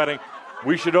all sweating.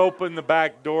 We should open the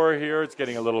back door here. It's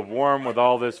getting a little warm with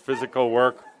all this physical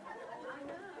work.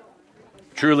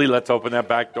 Truly, let's open that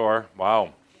back door.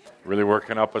 Wow, really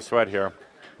working up a sweat here.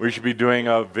 We should be doing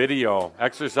a video,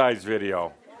 exercise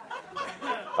video.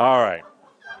 All right.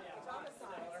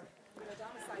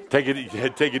 Take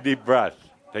a deep breath.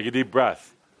 Take a deep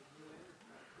breath.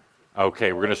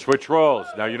 Okay, we're going to switch roles.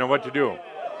 Now you know what to do.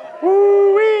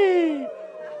 Woo-wee!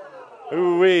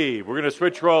 Ooh-wee. We're going to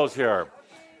switch roles here.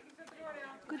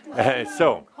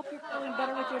 So, Hope you're feeling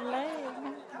better with your leg.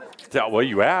 well,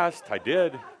 you asked. I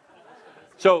did.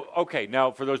 So, okay,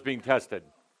 now for those being tested,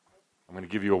 I'm going to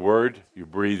give you a word. You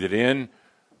breathe it in.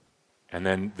 And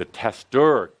then the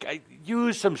tester.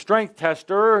 Use some strength,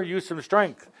 tester. Use some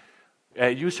strength.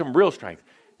 Use some real strength.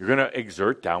 You're going to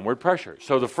exert downward pressure.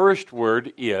 So the first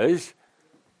word is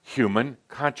human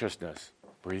consciousness.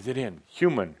 Breathe it in.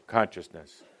 Human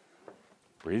consciousness.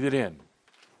 Breathe it in.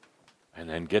 And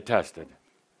then get tested.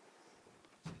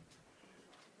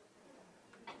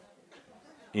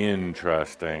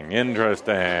 Interesting.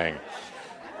 Interesting.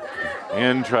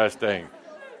 Interesting.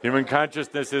 Human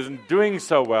consciousness isn't doing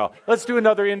so well. Let's do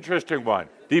another interesting one.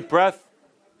 Deep breath.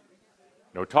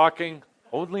 No talking.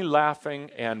 Only laughing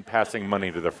and passing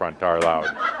money to the front are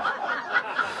allowed.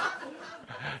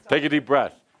 Take a deep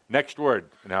breath. Next word.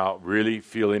 Now really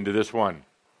feel into this one.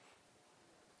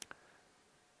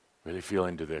 Really feel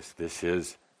into this. This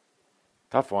is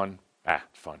a tough one.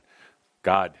 It's fun.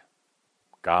 God.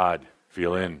 God.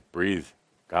 Feel in. Breathe.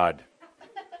 God.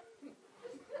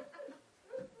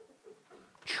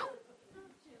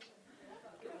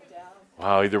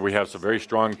 Wow, either we have some very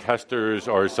strong testers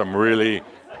or some really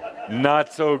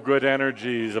not so good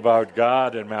energies about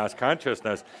God and mass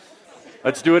consciousness.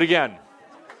 Let's do it again.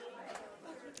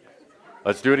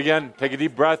 Let's do it again. Take a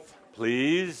deep breath,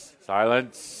 please.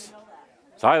 Silence.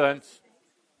 Silence.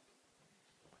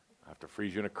 I have to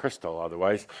freeze you in a crystal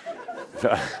otherwise.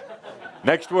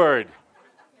 Next word.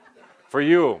 For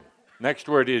you, next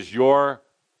word is your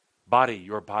body,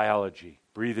 your biology.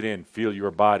 Breathe it in. Feel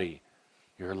your body,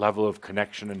 your level of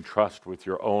connection and trust with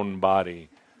your own body.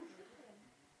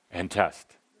 And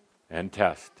test. And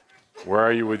test. Where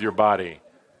are you with your body?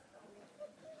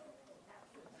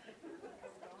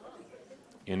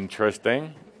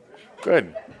 Interesting.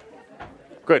 Good.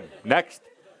 Good. Next.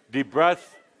 Deep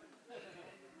breath.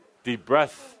 Deep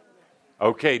breath.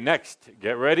 Okay, next.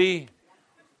 Get ready.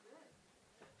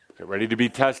 Get ready to be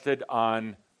tested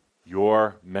on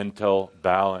your mental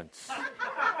balance.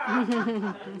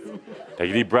 Take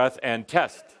a deep breath and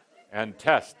test. And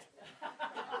test.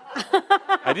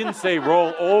 I didn't say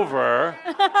roll over.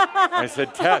 I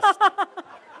said test.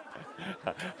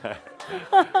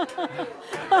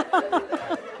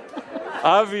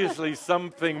 Obviously,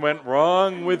 something went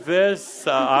wrong with this.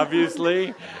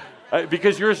 Obviously.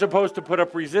 Because you're supposed to put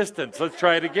up resistance. Let's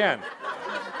try it again.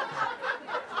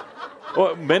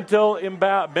 Well, mental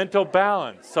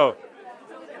balance. So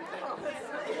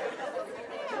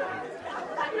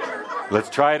let's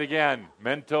try it again.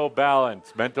 Mental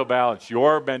balance. Mental balance.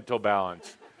 Your mental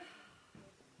balance.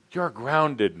 Your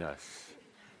groundedness.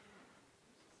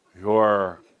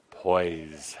 Your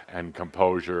poise and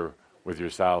composure with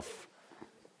yourself.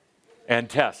 And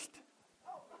test.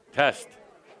 Test.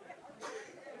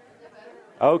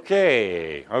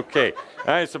 Okay.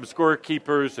 I have some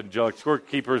scorekeepers, angelic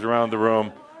scorekeepers around the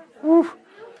room. Woo.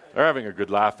 They're having a good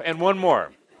laugh. And one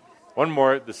more,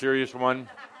 the serious one,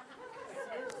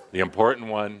 the important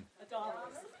one.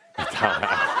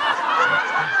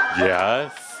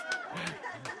 Yes.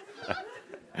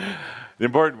 The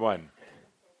important one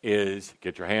is,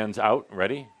 get your hands out,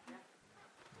 ready?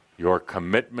 Your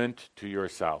commitment to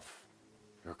yourself.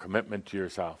 Your commitment to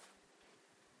yourself.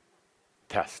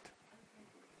 Test.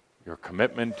 Your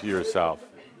commitment to yourself.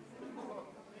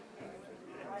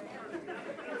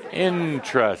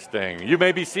 Interesting. You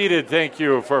may be seated. Thank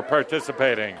you for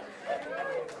participating.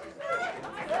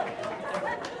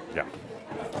 Yeah.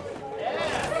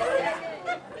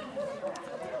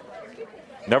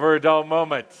 Never a dull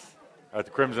moment at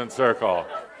the Crimson Circle.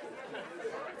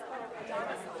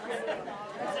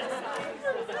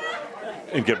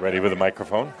 And get ready with a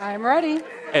microphone. I'm ready.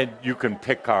 And you can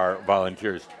pick our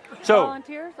volunteers. So,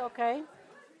 Volunteers, okay.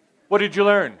 what did you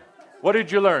learn? What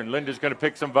did you learn? Linda's going to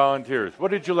pick some volunteers.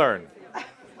 What did you learn?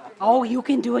 Oh, you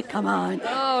can do it. Come on.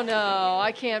 Oh, no,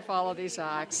 I can't follow these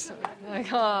acts.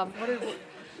 What is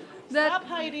that? Stop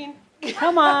hiding.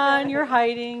 Come on. You're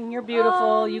hiding. You're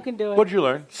beautiful. You can do it. What did you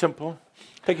learn? Simple.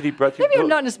 Take a deep breath. Maybe I'm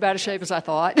not in as bad a shape as I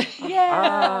thought.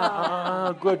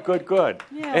 Yeah. Good.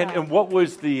 Yeah. And what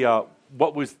was the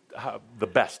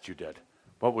best you did?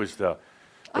 What was the?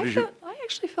 What did you? I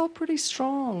actually felt pretty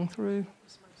strong through.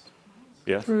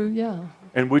 Yes. Yeah.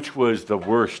 And which was the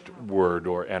worst word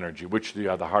or energy? Which you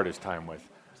had the hardest time with?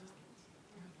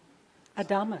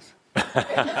 Adamas.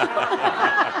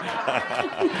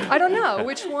 I don't know.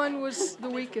 Which one was the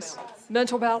weakest?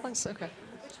 Mental balance? Okay.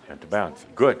 And to bounce.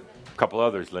 Good. A couple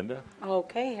others, Linda.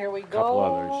 Okay, here we go. Couple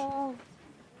others.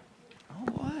 Oh,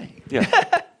 boy.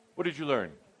 Yeah. What did you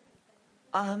learn?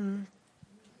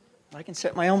 I can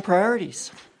set my own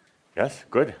priorities. Yes.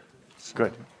 Good.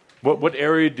 Good. What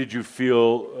area did you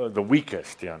feel the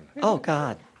weakest in? Oh,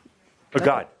 God.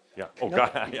 God. Yeah. Oh,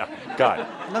 God. Yeah. God.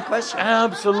 No question.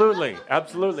 Absolutely.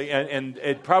 And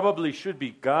it probably should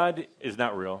be. God is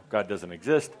not real. God doesn't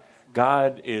exist.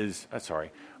 God is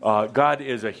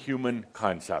a human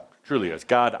concept. Truly is.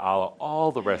 God, Allah,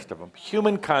 all the rest of them.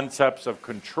 Human concepts of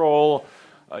control,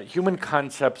 human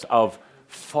concepts of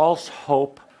false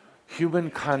hope,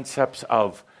 human concepts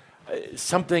of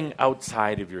something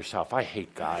outside of yourself. I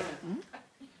hate God.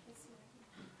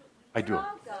 I do.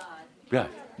 Yeah.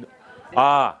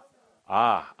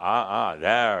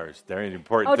 There's an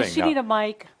important Oh, thing. does she Now, need a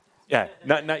mic? yeah,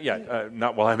 not yet.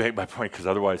 Not while I make my point, because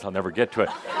otherwise I'll never get to it.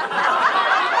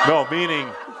 No, meaning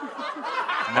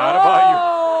not about you.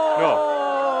 No.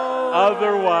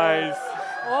 Otherwise,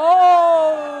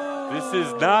 this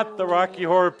is not the Rocky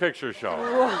Horror Picture Show.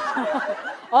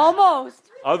 Almost.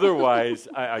 Otherwise,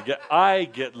 I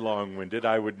get long-winded.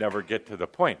 I would never get to the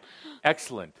point.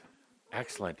 Excellent.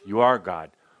 You are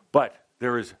God. But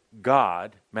there is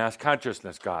God, mass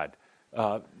consciousness God.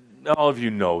 All of you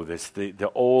know this.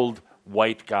 The old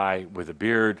white guy with a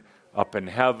beard up in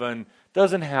heaven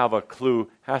doesn't have a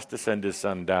clue, has to send his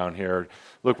son down here.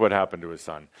 Look what happened to his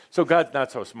son. So God's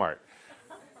not so smart.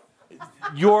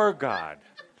 Your God.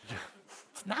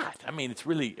 It's not. I mean, it's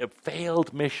really a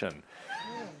failed mission.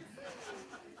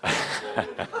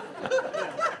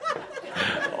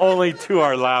 Only two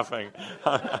are laughing.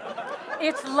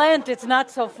 It's Lent. It's not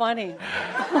so funny.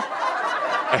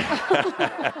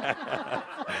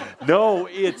 No,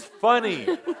 it's funny.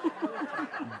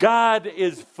 God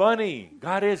is funny.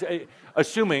 God is,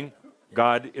 assuming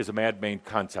God is a man-made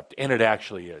concept, and it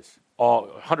actually is. All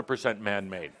 100%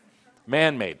 man-made.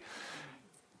 Man-made.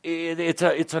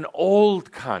 It's an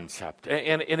old concept,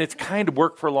 and it's kind of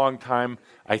worked for a long time.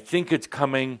 I think it's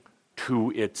coming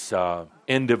to its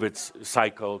end of its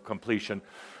cycle, completion.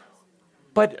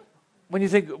 But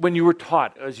when you were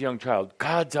taught as a young child,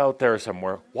 God's out there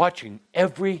somewhere watching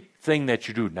everything that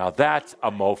you do. Now that's a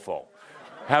mofo.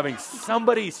 Having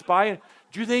somebody spy.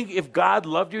 Do you think if God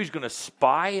loved you, He's going to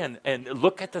spy and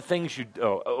look at the things you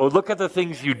look at the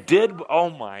things you did?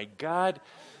 Oh my God.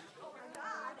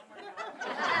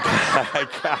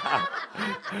 God.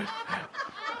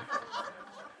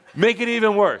 Make it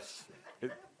even worse.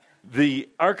 The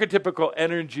archetypical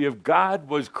energy of God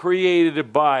was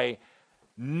created by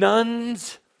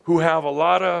nuns who have a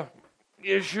lot of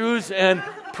issues and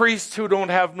priests who don't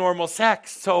have normal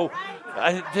sex. So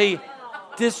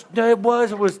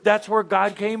that's where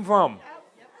God came from.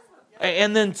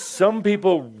 And then some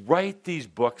people write these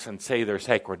books and say they're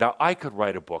sacred. Now, I could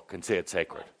write a book and say it's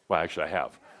sacred. Well, actually, I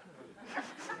have.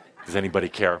 Does anybody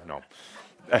care? No.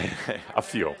 A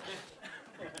few.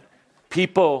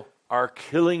 People are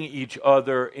killing each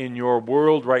other in your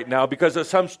world right now because of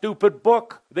some stupid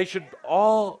book. They should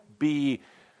all be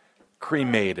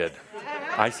cremated.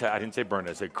 I didn't say burned,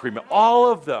 I said cremated.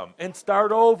 All of them, and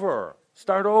start over.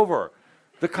 Start over.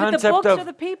 The concept the books of or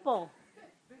the people?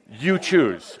 you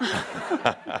choose.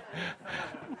 The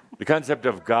concept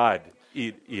of God,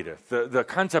 Edith. The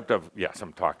concept of, yes,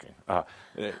 I'm talking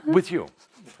with you,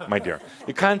 my dear.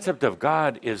 The concept of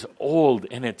God is old,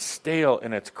 and it's stale,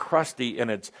 and it's crusty,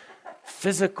 and it's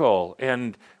physical.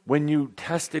 And when you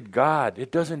tested God,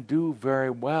 it doesn't do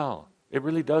very well. It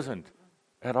really doesn't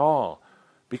at all,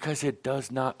 because it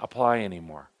does not apply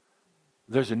anymore.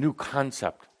 There's a new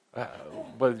concept,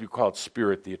 whether you call it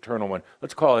spirit, the eternal one.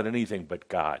 Let's call it anything but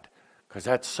God, because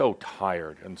that's so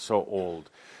tired and so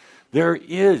old. There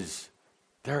is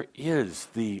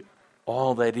the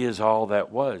all that is, all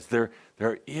that was. There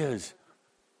is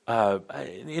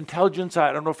intelligence.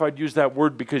 I don't know if I'd use that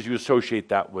word because you associate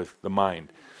that with the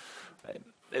mind.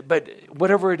 But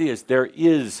whatever it is, there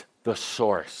is the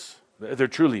source. There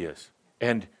truly is.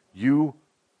 And you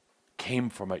came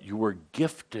from it. You were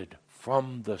gifted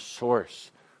from the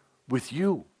source with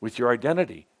you, with your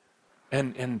identity.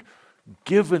 And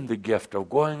given the gift of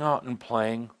going out and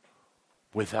playing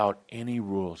without any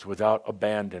rules, without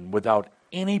abandon, without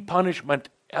any punishment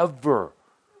ever.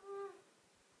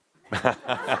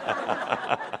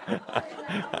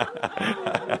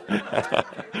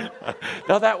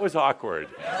 Now that was awkward.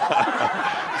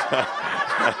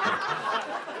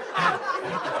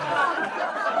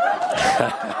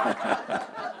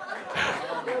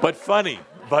 But funny.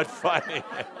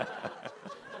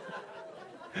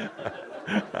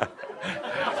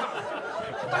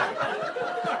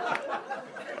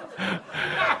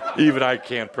 Even I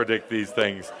can't predict these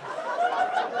things.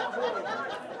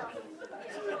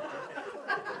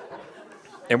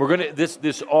 And we're going to,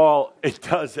 this all, it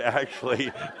does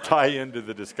actually tie into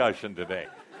the discussion today.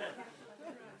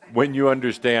 When you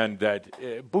understand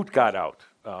that boot God out.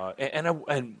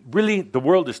 And really, the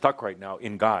world is stuck right now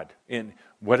in God, in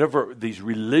whatever these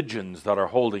religions that are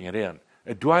holding it in.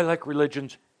 Do I like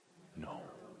religions?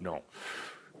 No.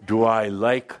 Do I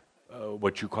like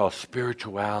what you call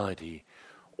spirituality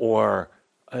or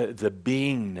the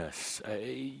beingness?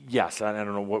 Yes, I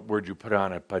don't know what word you put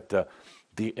on it, but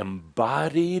the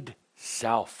embodied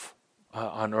self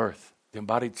on earth, the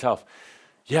embodied self.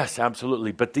 Yes,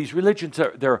 absolutely. But these religions,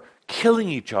 they're killing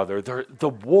each other. The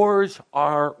wars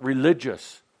are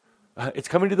religious. It's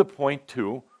coming to the point,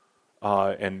 too,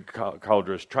 and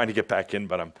Cauldre is trying to get back in,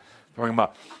 but I'm throwing him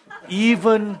out.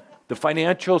 Even the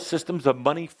financial systems, the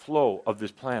money flow of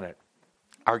this planet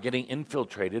are getting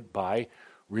infiltrated by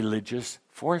religious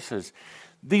forces.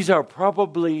 These are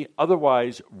probably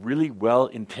otherwise really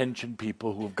well-intentioned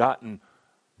people who have gotten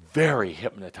very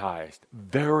hypnotized,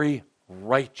 very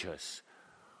righteous,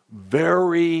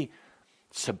 very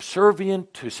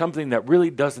subservient to something that really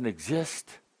doesn't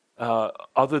exist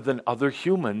other than other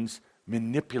humans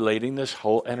manipulating this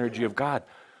whole energy of God.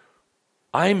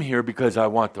 I'm here because I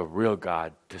want the real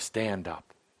God to stand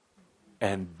up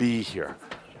and be here.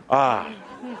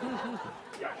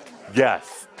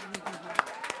 Yes.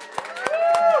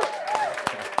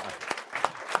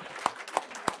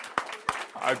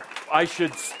 I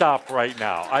should stop right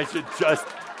now. I should just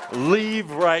leave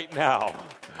right now.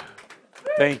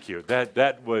 Thank you.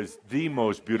 That was the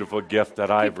most beautiful gift that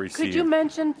I've received. Could you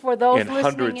mention for those in listening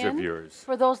hundreds in? of years.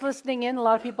 For those listening in, a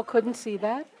lot of people couldn't see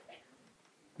that.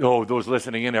 Oh, those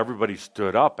listening in, everybody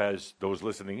stood up as those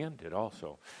listening in did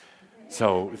also.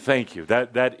 So thank you.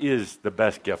 That is the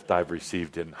best gift I've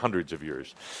received in hundreds of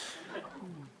years.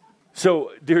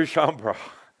 So, dear Shaumbra,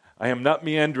 I am not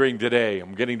meandering today.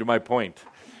 I'm getting to my point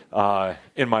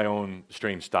in my own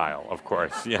strange style, of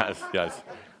course. Yes.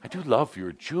 I do love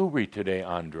your jewelry today,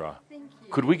 Andra. Thank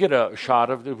you. Could we get a shot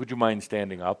of it? Would you mind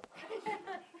standing up?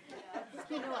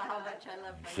 You know how much I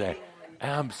love my Say, family.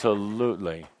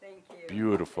 absolutely. Thank you.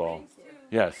 Beautiful.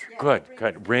 Yes, good.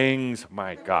 Rings,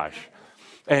 my gosh.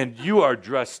 And you are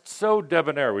dressed so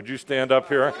debonair. Would you stand up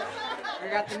here? I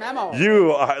got the memo.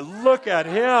 You are, look at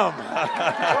him.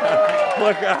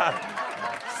 Look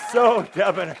at so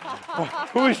debonair.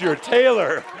 Who's your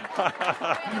tailor?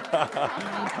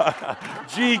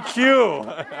 GQ.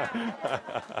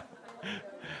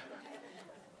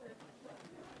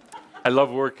 I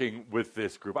love working with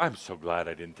this group. I'm so glad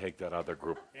I didn't take that other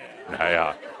group.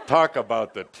 Yeah. Talk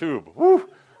about the tube. Woo.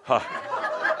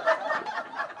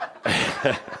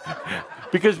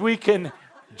 Because we can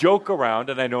joke around,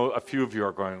 and I know a few of you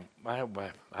are going, I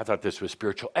thought this was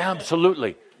spiritual.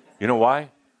 Absolutely. You know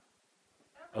why?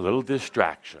 A little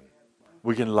distraction.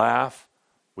 We can laugh.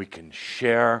 We can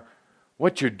share.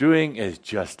 What you're doing is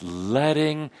just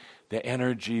letting the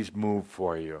energies move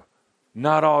for you.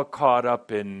 Not all caught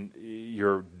up in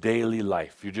your daily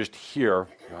life. You're just here,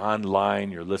 you're online,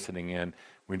 you're listening in.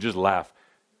 We just laugh.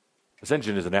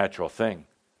 Ascension is a natural thing.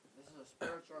 This is a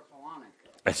spiritual colonic.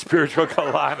 A spiritual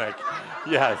colonic,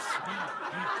 yes.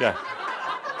 Yeah.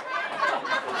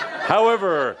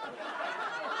 However,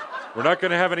 we're not going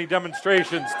to have any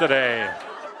demonstrations today.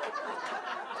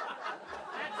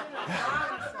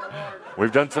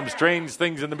 We've done some strange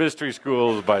things in the mystery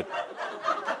schools, but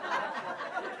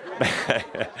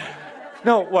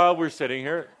no, while we're sitting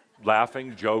here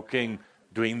laughing, joking,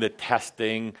 doing the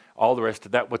testing, all the rest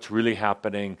of that, what's really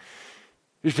happening,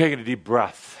 you're taking a deep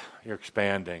breath. You're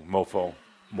expanding,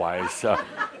 mofo-wise.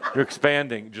 You're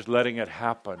expanding, just letting it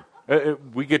happen.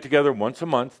 We get together once a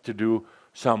month to do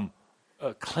some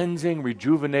cleansing,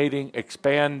 rejuvenating,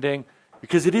 expanding,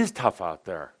 because it is tough out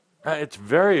there. It's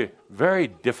very, very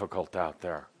difficult out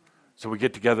there. So we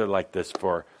get together like this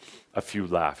for a few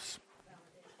laughs.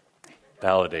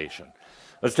 Validation.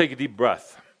 Let's take a deep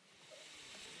breath.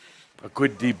 A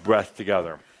good deep breath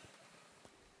together.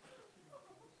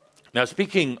 Now,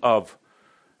 speaking of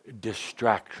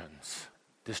distractions,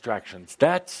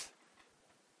 that's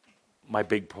my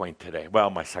big point today. Well,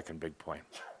 my second big point.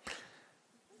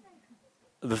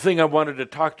 The thing I wanted to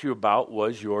talk to you about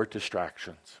was your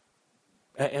distractions.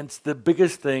 And it's the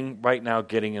biggest thing right now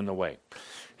getting in the way.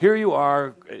 Here you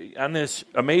are on this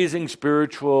amazing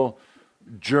spiritual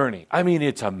journey. I mean,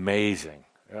 it's amazing.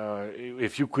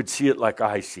 If you could see it like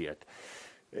I see it.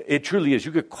 It truly is.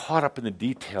 You get caught up in the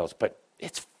details, but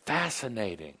it's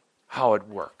fascinating how it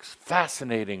works.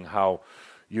 Fascinating how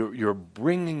you're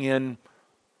bringing in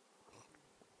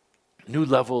new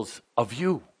levels of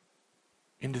you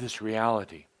into this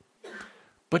reality.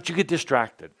 But you get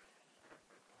distracted.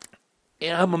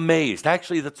 And I'm amazed.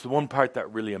 Actually, that's the one part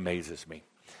that really amazes me.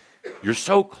 You're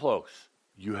so close.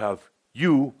 You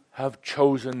have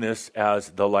chosen this as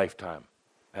the lifetime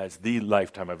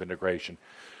of integration.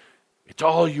 It's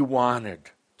all you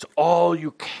wanted. It's all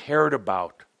you cared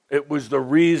about. It was the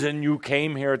reason you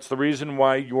came here. It's the reason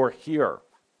why you're here.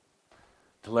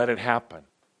 To let it happen.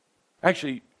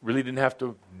 Actually, really didn't have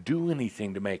to do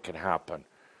anything to make it happen.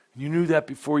 You knew that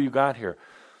before you got here.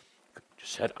 You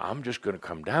said, I'm just going to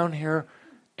come down here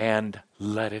and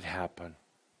let it happen.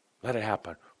 Let it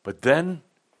happen. But then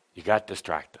you got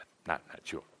distracted. Not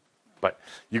you. But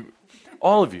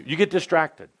all of you get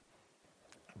distracted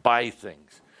by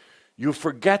things. You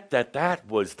forget that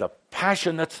was the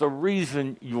passion. That's the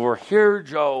reason you're here,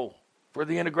 Joe, for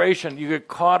the integration. You get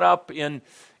caught up in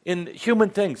human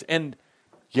things. And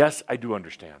yes, I do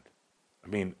understand. I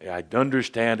mean, I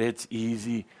understand it's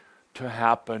easy to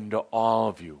happen to all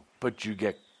of you. But you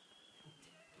get...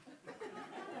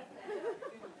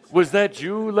 Was that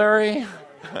you, Larry?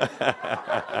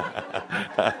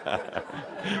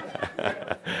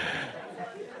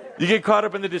 You get caught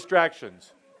up in the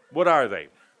distractions. What are they?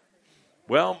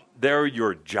 Well, they're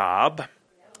your job.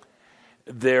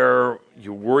 You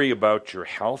worry about your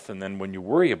health, and then when you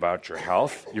worry about your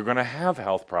health, you're going to have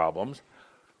health problems.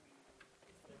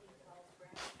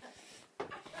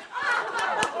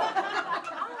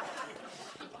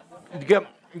 You get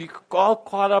all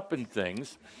caught up in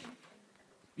things.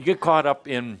 You get caught up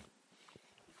in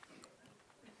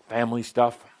family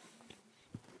stuff,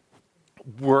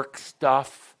 work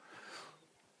stuff.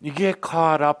 You get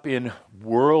caught up in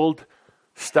world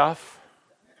stuff.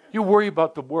 You worry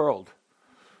about the world.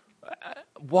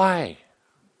 Why?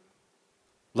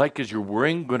 Like, is your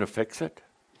worrying going to fix it?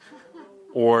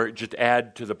 Or just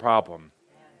add to the problem?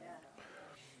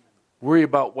 Worry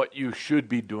about what you should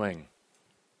be doing.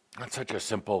 That's such a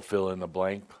simple fill in the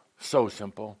blank. So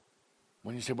simple.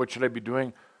 When you say, what should I be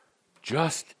doing?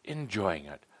 Just enjoying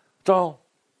it. It's all.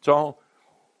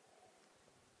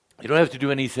 You don't have to do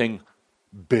anything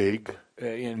big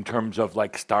in terms of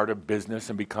like start a business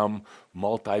and become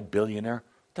multi-billionaire.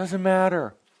 Doesn't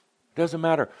matter.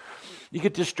 You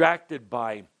get distracted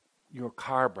by your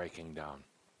car breaking down.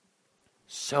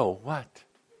 So what?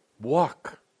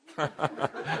 Walk.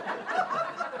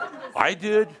 I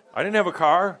did. I didn't have a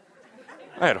car.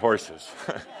 I had horses.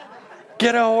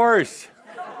 Get a horse.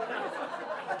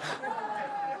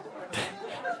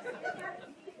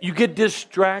 You get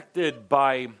distracted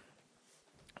by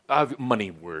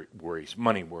money worries.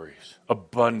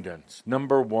 Abundance.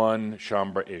 Number one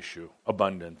Shambra issue.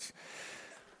 Abundance.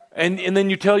 And then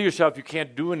you tell yourself you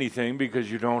can't do anything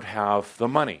because you don't have the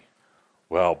money.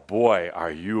 Well, boy,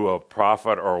 are you a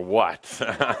prophet or what?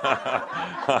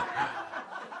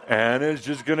 And it's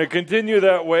just going to continue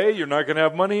that way. You're not going to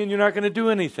have money and you're not going to do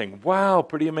anything. Wow,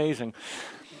 pretty amazing.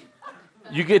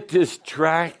 You get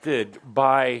distracted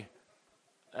by,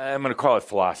 I'm going to call it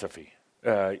philosophy.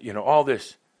 All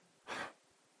this.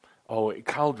 Oh,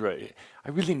 Caldra, I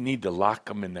really need to lock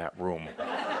them in that room.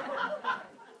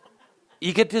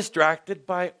 You get distracted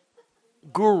by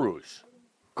gurus.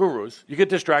 You get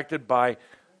distracted by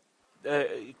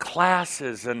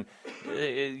classes and,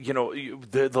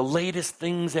 the latest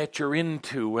things that you're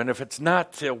into. And if it's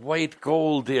not white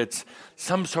gold, it's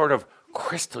some sort of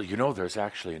crystal. There's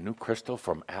actually a new crystal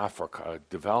from Africa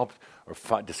developed or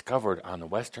discovered on the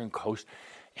western coast,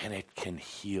 and it can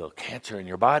heal cancer in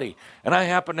your body. And I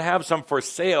happen to have some for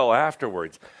sale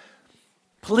afterwards.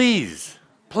 Please,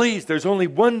 there's only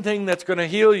one thing that's going to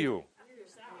heal you.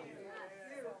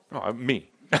 Oh, me.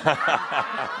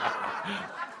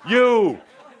 You.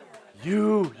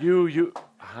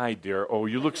 Hi, dear. Oh,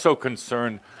 you look so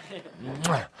concerned.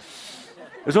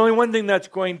 There's only one thing that's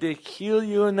going to heal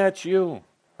you, and that's you.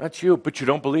 That's you. But you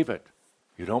don't believe it.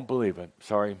 You don't believe it.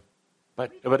 Sorry.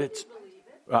 But it's...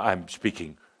 I'm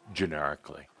speaking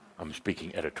generically. I'm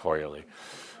speaking editorially.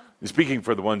 I'm speaking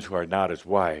for the ones who are not as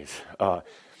wise.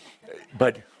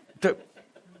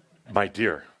 My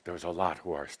dear, there's a lot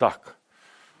who are stuck.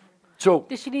 So...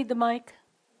 Does she need the mic?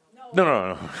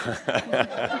 No.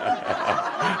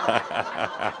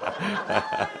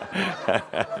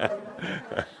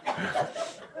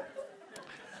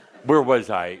 Where was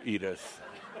I, Edith?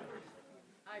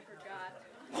 I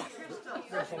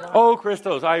forgot. Oh,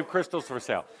 crystals. I have crystals for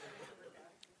sale.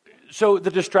 So the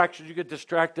distractions, you get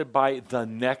distracted by the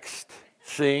next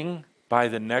thing, by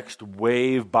the next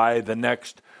wave, by the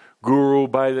next guru,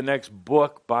 by the next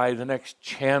book, by the next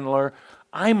channeler.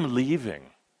 I'm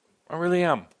leaving. I really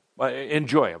am.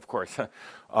 Enjoy, of course.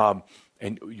 Why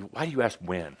do you ask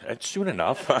when? It's soon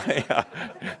enough.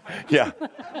 Yeah.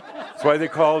 That's why they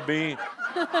called me.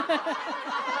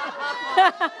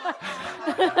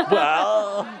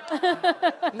 Well,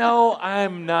 no,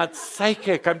 I'm not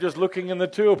psychic. I'm just looking in the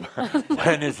tube.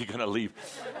 When is he going to leave?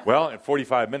 Well, in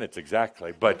 45 minutes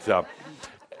exactly. But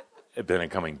then I'm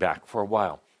coming back for a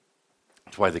while.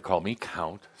 That's why they call me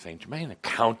Count Saint Germain,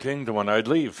 counting to when I'd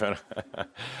leave.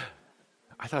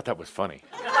 I thought that was funny.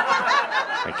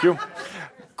 Thank you.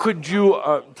 Could you,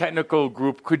 technical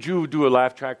group, could you do a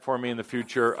laugh track for me in the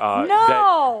future?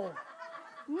 No,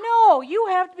 you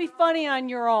have to be funny on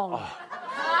your own.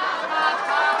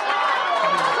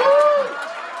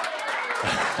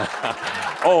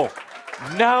 Oh,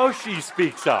 now she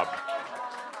speaks up.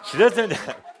 She doesn't.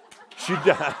 She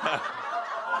does.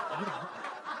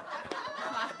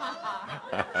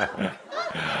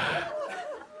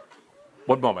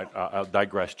 One moment. I'll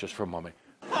digress just for a moment.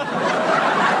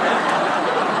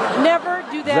 Never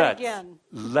do that again.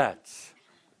 Let's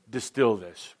distill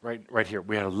this right here.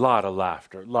 We had a lot of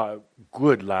laughter,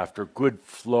 good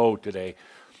flow today,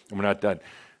 and we're not done.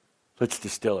 Let's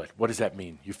distill it. What does that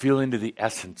mean? You feel into the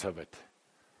essence of it.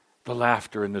 The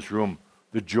laughter in this room,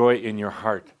 the joy in your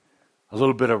heart, a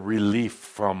little bit of relief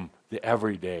from the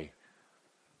everyday,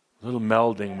 a little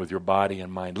melding with your body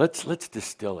and mind. Let's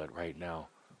distill it right now.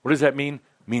 What does that mean?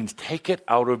 It means take it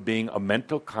out of being a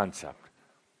mental concept.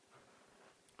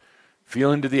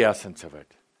 Feel into the essence of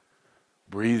it.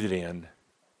 Breathe it in.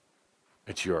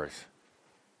 It's yours.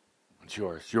 It's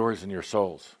yours. Yours and your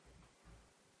soul's.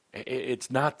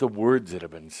 It's not the words that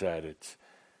have been said. It's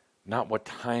not what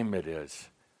time it is.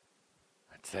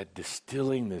 It's that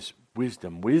distilling this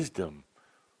wisdom. Wisdom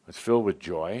is filled with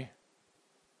joy,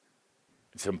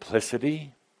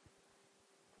 simplicity,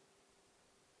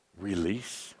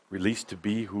 release to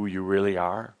be who you really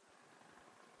are.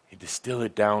 You distill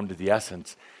it down to the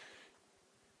essence.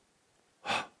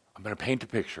 I'm going to paint a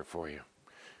picture for you.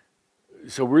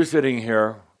 So we're sitting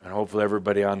here, and hopefully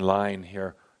everybody online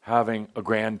here, having a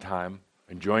grand time,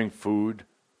 enjoying food,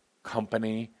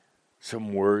 company,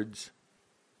 some words.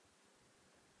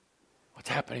 What's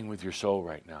happening with your soul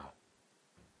right now?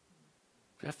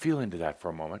 Just feel into that for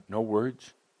a moment. No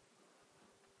words.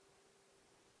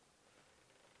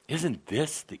 Isn't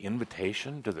this the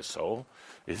invitation to the soul?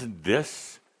 Isn't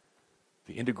this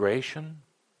the integration?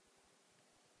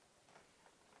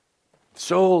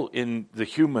 Soul and the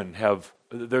human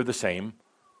they're the same,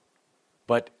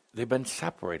 but they've been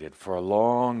separated for a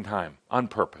long time on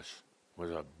purpose. It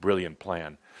was a brilliant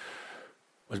plan.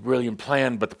 It was a brilliant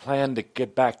plan, but the plan to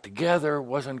get back together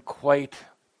wasn't quite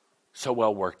so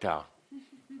well worked out.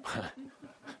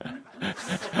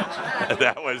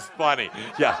 That was funny.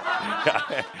 Yeah.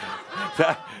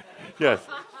 Yes.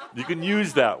 You can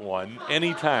use that one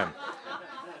anytime.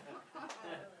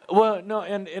 Well, no,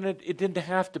 and it didn't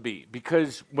have to be,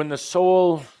 because when the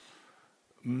soul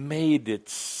made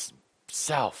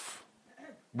itself,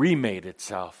 remade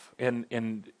itself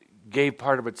and gave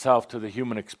part of itself to the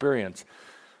human experience,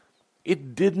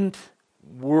 it didn't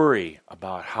worry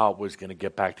about how it was going to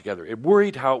get back together. It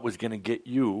worried how it was going to get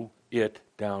it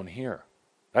down here.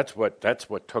 That's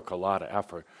what took a lot of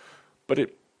effort. But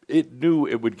it knew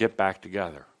it would get back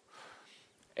together.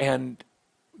 And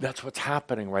that's what's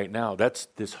happening right now. That's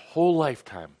this whole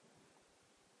lifetime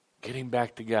getting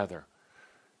back together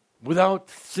without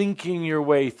thinking your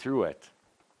way through it,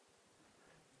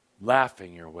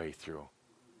 laughing your way through,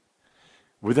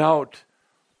 without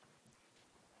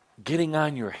getting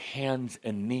on your hands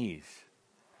and knees.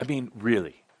 I mean,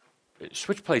 really,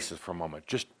 switch places for a moment.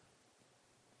 Just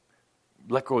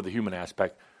let go of the human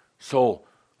aspect. Soul,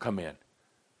 come in.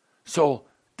 Soul,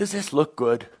 does this look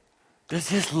good? Does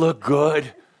this look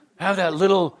good? Have that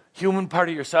little human part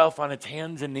of yourself on its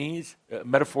hands and knees? A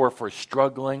metaphor for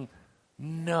struggling?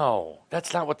 No,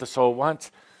 that's not what the soul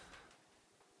wants.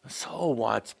 The soul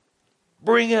wants,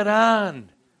 bring it on.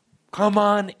 Come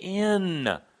on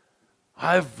in.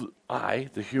 I,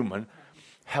 the human,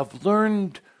 have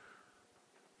learned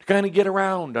to kind of get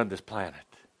around on this planet.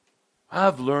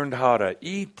 I've learned how to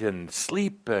eat and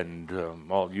sleep and,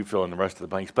 you fill in the rest of the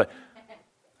blanks, but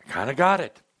I kind of got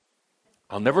it.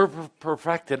 I'll never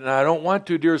perfect it, and I don't want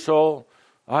to, dear soul.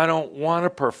 I don't want to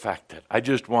perfect it. I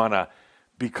just want to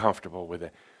be comfortable with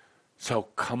it. So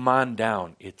come on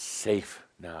down. It's safe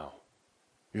now.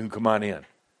 You can come on in.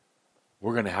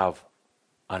 We're going to have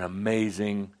an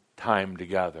amazing time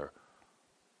together.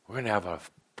 We're going to have a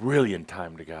brilliant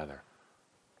time together.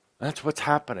 That's what's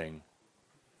happening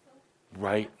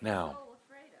right now.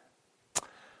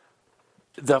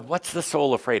 What's the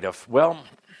soul afraid of? Well,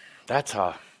 that's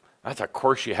a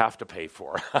course you have to pay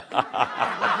for.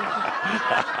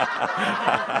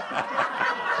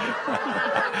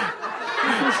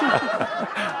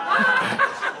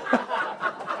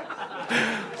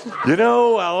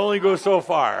 I'll only go so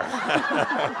far.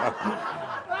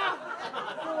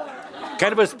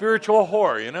 Kind of a spiritual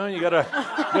whore, you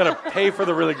gotta pay for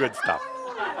the really good stuff.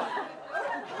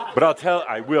 But I'll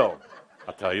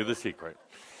tell you the secret.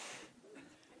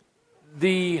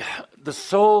 The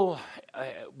soul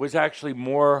is actually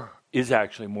more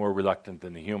reluctant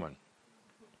than the human.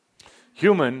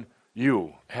 Human,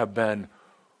 you have been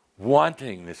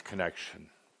wanting this connection,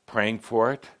 praying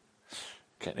for it,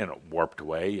 in a warped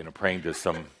way, praying to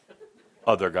some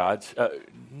other gods.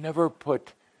 Never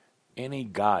put any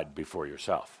god before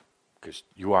yourself, because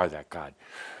you are that god.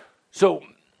 So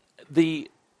the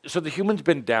human's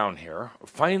been down here.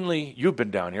 Finally, you've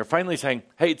been down here. Finally saying,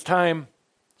 "Hey, it's time.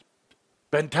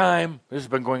 Been time." This has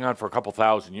been going on for a couple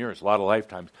thousand years, a lot of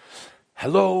lifetimes.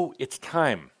 Hello, it's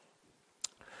time.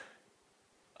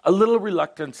 A little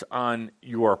reluctance on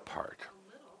your part.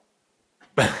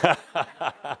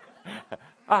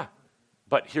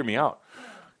 But hear me out.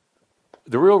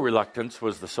 The real reluctance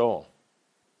was the soul.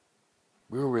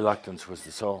 Real reluctance was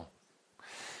the soul.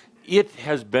 It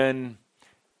has been,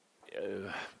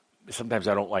 sometimes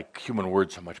I don't like human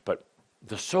words so much, but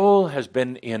the soul has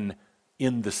been in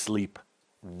the sleep,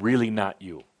 really not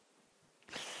you.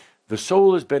 The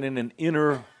soul has been in an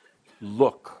inner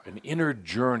look, an inner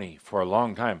journey for a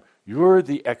long time. You're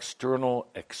the external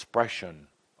expression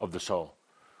of the soul.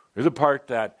 You're the part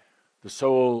that the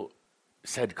soul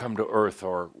said come to earth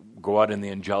or go out in the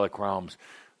angelic realms.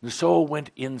 The soul went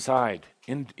inside,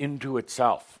 into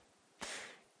itself.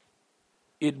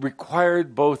 It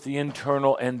required both the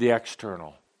internal and the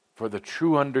external for the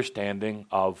true understanding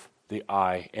of the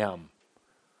I am.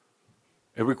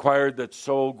 It required that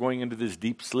soul going into this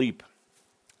deep sleep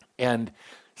and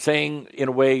saying in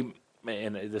a way,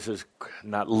 and this is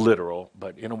not literal,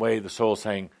 but in a way the soul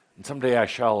saying, "And someday I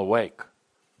shall awake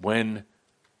when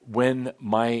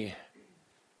my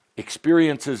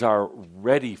experiences are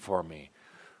ready for me."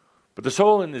 But the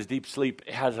soul in this deep sleep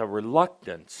has a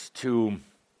reluctance to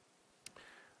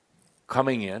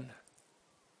coming in,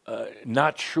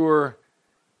 not sure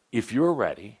if you're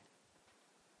ready,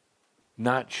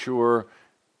 not sure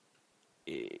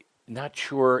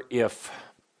if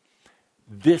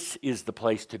this is the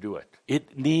place to do it.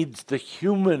 It needs the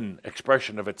human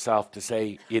expression of itself to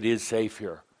say, "It is safe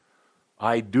here.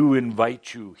 I do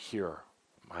invite you here.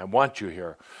 I want you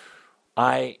here.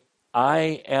 I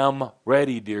am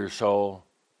ready, dear soul.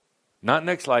 Not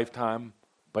next lifetime,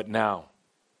 but now."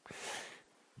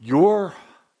 Your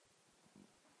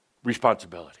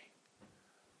responsibility,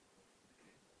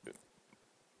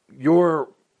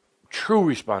 your true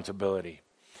responsibility,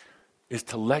 is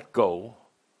to let go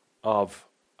of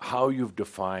how you've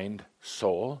defined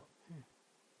soul,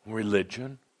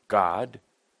 religion, God.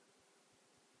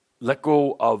 Let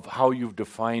go of how you've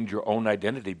defined your own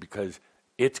identity, because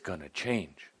it's going to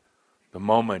change. The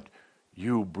moment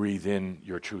you breathe in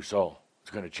your true soul, it's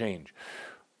going to change.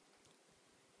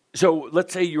 So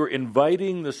let's say you're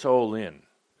inviting the soul in,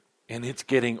 and it's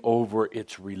getting over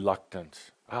its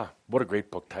reluctance. What a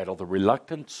great book title, The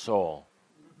Reluctant Soul.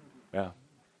 Yeah.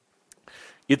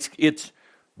 It's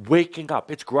waking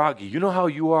up. It's groggy. You know how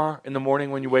you are in the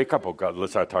morning when you wake up? Oh, God,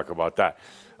 let's not talk about that.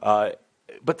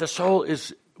 But the soul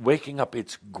is waking up.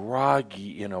 It's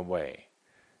groggy in a way.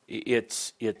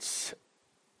 It's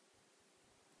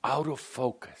out of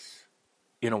focus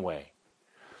in a way.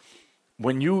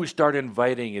 When you start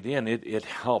inviting it in, it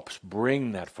helps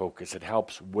bring that focus. It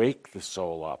helps wake the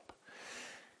soul up.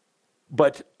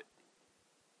 But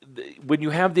when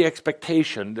you have the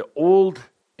expectation, the old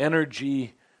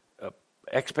energy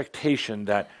expectation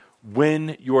that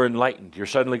when you're enlightened, you're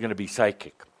suddenly going to be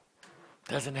psychic.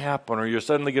 Doesn't happen, or you're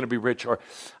suddenly going to be rich. Or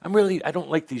I don't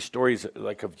like these stories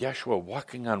like of Yeshua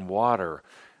walking on water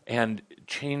and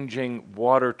changing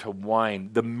water to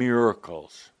wine, the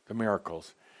miracles.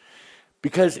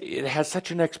 Because it has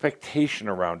such an expectation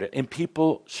around it, and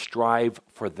people strive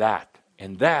for that.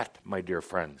 And that, my dear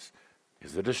friends,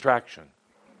 is the distraction.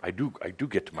 I do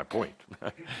get to my point.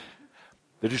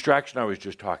 The distraction I was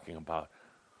just talking about.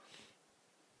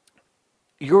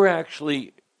 You're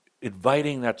actually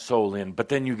inviting that soul in, but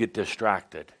then you get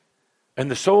distracted. And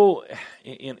the soul,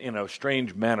 in a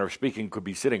strange manner of speaking, could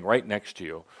be sitting right next to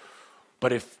you.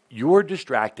 But if you're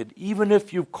distracted, even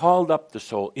if you've called up the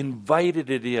soul,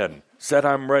 invited it in, said,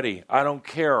 I'm ready, I don't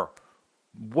care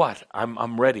what,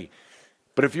 I'm ready.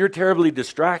 But if you're terribly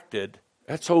distracted,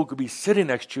 that soul could be sitting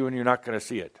next to you and you're not going to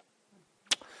see it.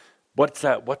 What's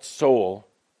soul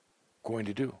going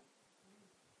to do?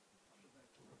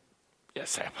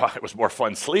 Yes, it was more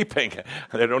fun sleeping.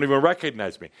 They don't even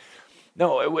recognize me.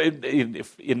 No,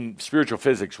 in spiritual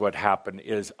physics, what happened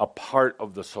is a part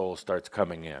of the soul starts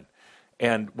coming in.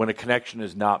 And when a connection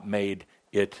is not made,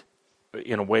 it,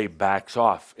 in a way, backs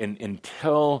off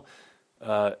until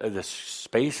the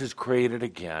space is created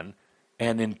again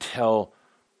and until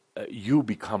you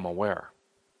become aware.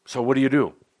 So what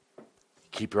do?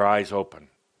 Keep your eyes open,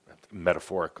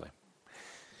 metaphorically.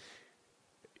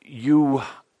 You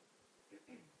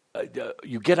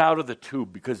get out of the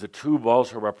tube, because the tube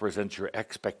also represents your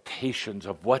expectations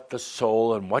of what the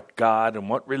soul and what God and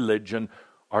what religion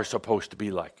are supposed to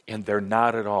be like, and they're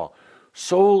not at all.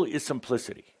 Soul is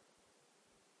simplicity.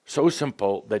 So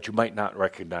simple that you might not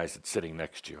recognize it sitting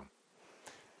next to you.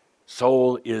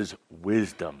 Soul is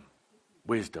wisdom.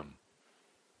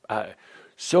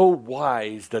 So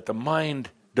wise that the mind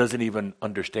doesn't even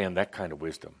understand that kind of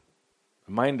wisdom.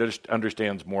 The mind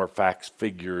understands more facts,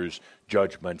 figures,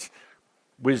 judgments.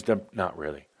 Wisdom, not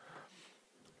really.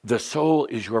 The soul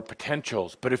is your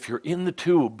potentials, but if you're in the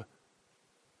tube,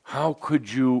 how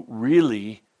could you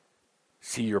really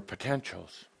see your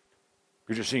potentials?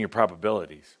 You're just seeing your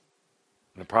probabilities.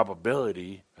 And the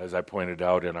probability, as I pointed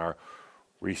out in our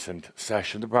recent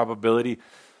session, the probability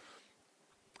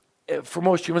for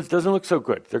most humans doesn't look so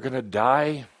good. They're going to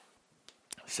die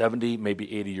 70,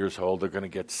 maybe 80 years old. They're going to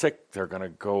get sick. They're going to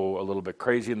go a little bit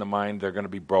crazy in the mind. They're going to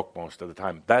be broke most of the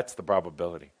time. That's the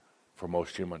probability for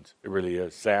most humans. It really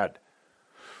is sad.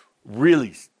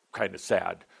 Really kind of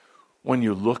sad when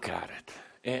you look at it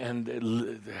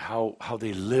and how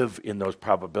they live in those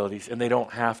probabilities, and they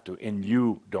don't have to, and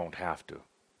you don't have to.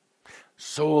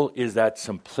 Soul is that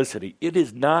simplicity. It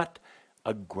is not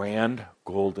a grand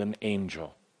golden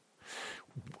angel.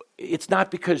 It's not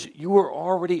because you were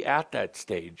already at that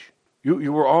stage.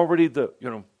 You were already the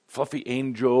fluffy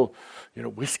angel,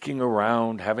 whisking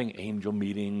around, having angel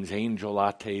meetings, angel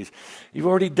lattes. You've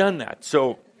already done that.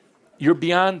 So you're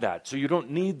beyond that. So you don't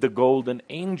need the golden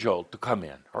angel to come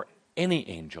in, or any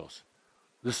angels.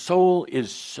 The soul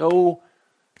is so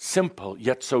simple,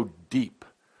 yet so deep.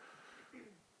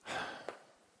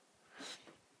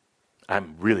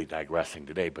 I'm really digressing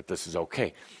today, but this is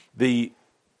okay. The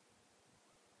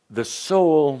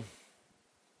soul,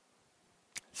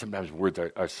 sometimes words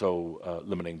are so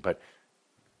limiting, but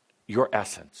your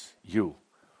essence, you,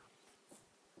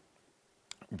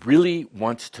 really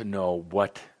wants to know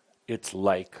what it's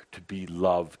like to be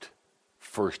loved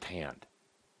firsthand.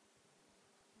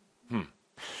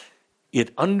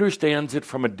 It understands it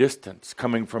from a distance,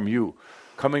 coming from you,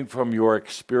 coming from your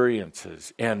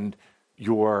experiences and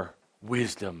your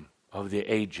wisdom of the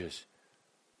ages.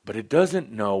 But it doesn't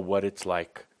know what it's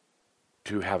like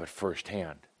to have it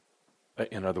firsthand.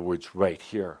 In other words, right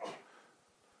here.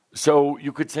 So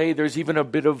you could say there's even a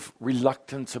bit of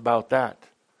reluctance about that.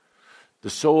 The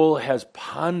soul has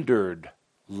pondered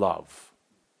love,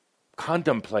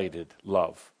 contemplated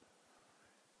love,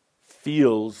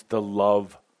 feels the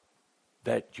love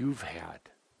that you've had,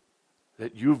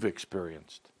 that you've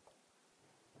experienced,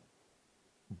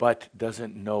 but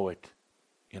doesn't know it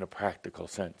in a practical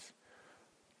sense.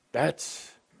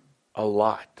 That's a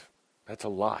lot. That's a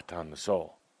lot on the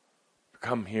soul. To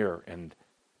come here and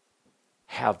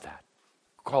have that.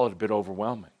 Call it a bit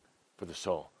overwhelming for the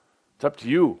soul. It's up to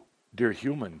you, dear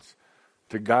humans,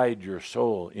 to guide your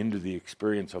soul into the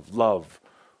experience of love.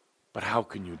 But how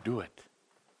can you do it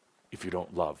if you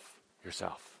don't love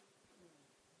yourself?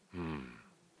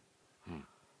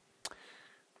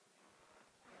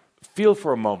 Feel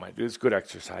for a moment. It's good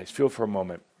exercise. Feel for a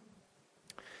moment.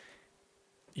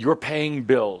 You're paying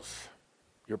bills.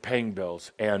 You're paying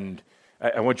bills. And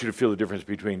I want you to feel the difference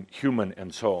between human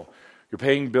and soul. You're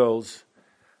paying bills.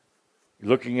 You're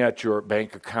looking at your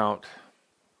bank account.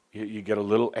 You get a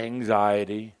little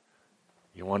anxiety.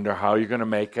 You wonder how you're going to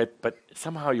make it, but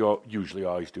somehow you usually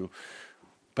always do.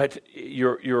 But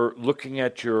you're looking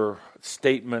at your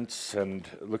statements and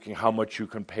looking how much you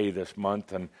can pay this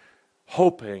month and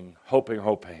hoping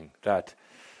that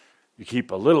you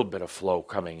keep a little bit of flow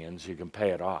coming in so you can pay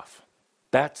it off.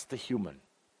 That's the human.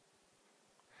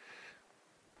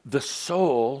 The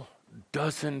soul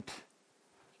doesn't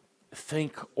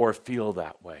think or feel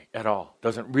that way at all.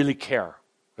 Doesn't really care.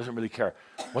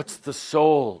 What's the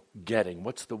soul getting?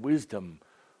 What's the wisdom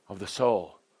of the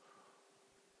soul?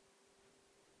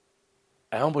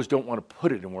 I almost don't want to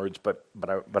put it in words, but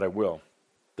I will.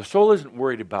 The soul isn't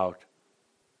worried about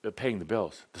paying the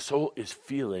bills. The soul is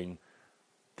feeling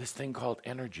this thing called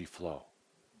energy flow.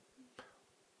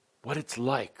 What it's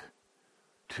like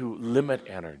to limit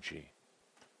energy.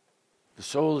 The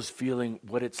soul is feeling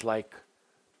what it's like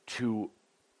to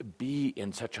be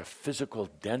in such a physical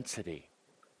density.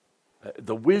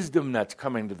 The wisdom that's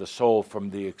coming to the soul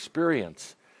from the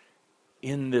experience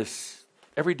in this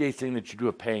everyday thing that you do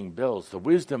of paying bills, the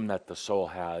wisdom that the soul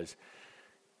has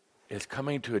is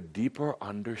coming to a deeper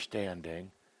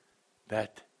understanding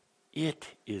that it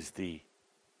is the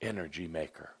energy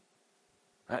maker.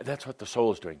 That's what the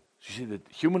soul is doing. You see the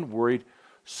human worried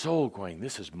soul going,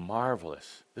 this is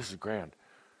marvelous, this is grand.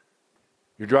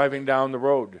 You're driving down the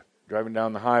road, driving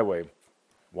down the highway,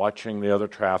 watching the other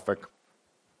traffic,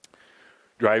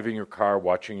 driving your car,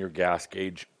 watching your gas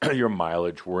gauge, your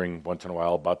mileage, worrying once in a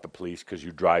while about the police because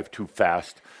you drive too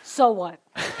fast. So what?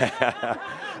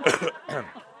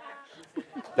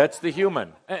 That's the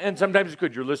human. And sometimes it's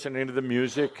good. You're listening to the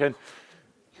music and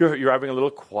you're having a little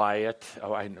quiet.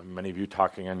 Oh, I know many of you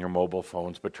talking on your mobile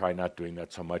phones, but try not doing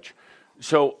that so much.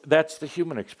 So that's the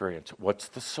human experience. What's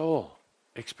the soul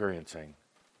experiencing?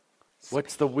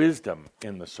 What's the wisdom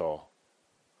in the soul?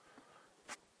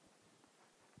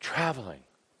 Traveling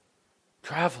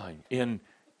in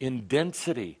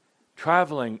density,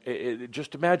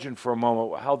 just imagine for a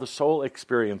moment how the soul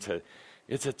experiences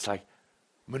it. It's like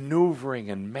maneuvering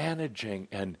and managing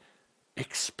and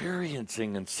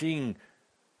experiencing and seeing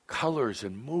colors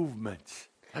and movements.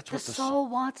 That's what the soul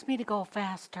wants me to go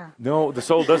faster. No, the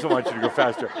soul doesn't want you to go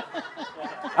faster.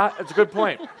 That's a good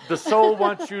point. The soul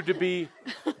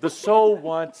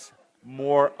wants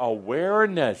more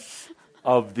awareness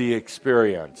of the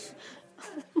experience.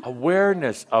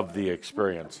 Awareness of the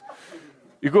experience.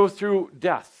 You go through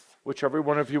death, which every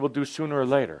one of you will do sooner or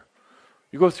later.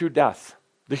 You go through death.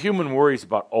 The human worries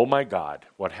about, oh my God,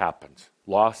 what happens?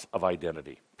 Loss of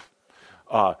identity.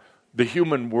 The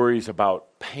human worries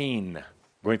about pain,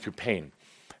 going through pain.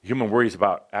 The human worries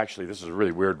about, actually, this is a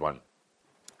really weird one.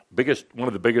 One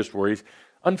of the biggest worries,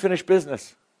 unfinished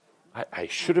business. I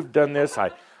should have done this.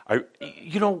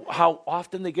 You know how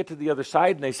often they get to the other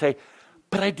side and they say,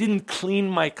 but I didn't clean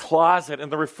my closet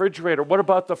and the refrigerator. What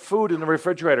about the food in the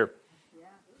refrigerator? Yeah.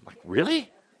 I'm like,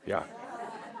 really? Yeah.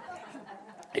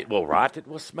 It will rot, it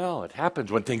will smell. It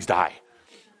happens when things die.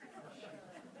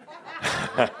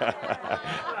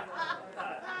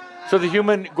 So the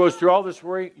human goes through all this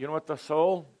worry. You know what the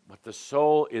soul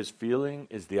is feeling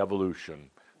is the evolution,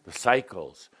 the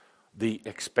cycles, the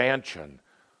expansion,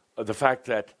 the fact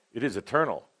that it is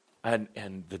eternal and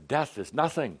the death is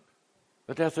nothing.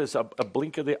 The death is a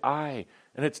blink of the eye,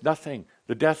 and it's nothing.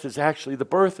 The death is actually the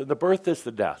birth, and the birth is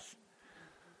the death.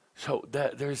 So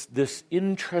there's this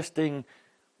interesting,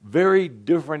 very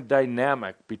different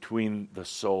dynamic between the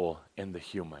soul and the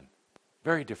human.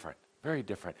 Very different, very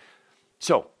different.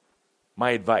 So,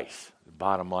 my advice,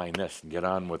 bottom line this, and get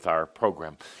on with our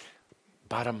program.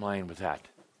 Bottom line with that.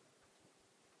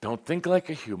 Don't think like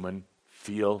a human,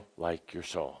 feel like your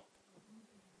soul.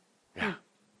 Yeah,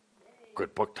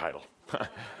 good book title.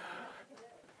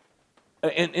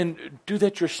 And do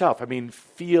that yourself. I mean,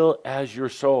 feel as your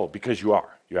soul, because you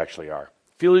are. You actually are.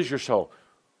 Feel as your soul.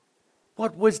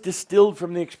 What was distilled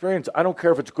from the experience? I don't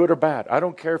care if it's good or bad. I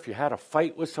don't care if you had a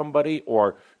fight with somebody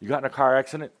or you got in a car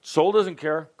accident. Soul doesn't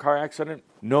care. Car accident,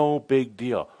 no big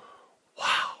deal.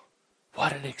 Wow,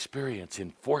 what an experience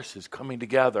in forces coming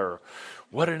together.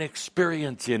 What an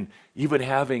experience in even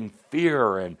having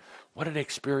fear, and what an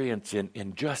experience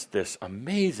in just this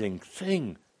amazing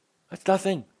thing. That's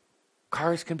nothing.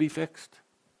 Cars can be fixed.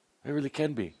 They really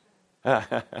can be.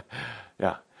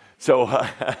 Yeah. So,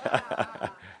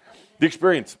 the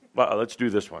experience. Well, let's do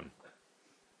this one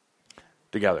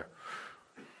together.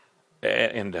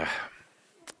 And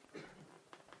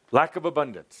lack of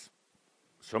abundance.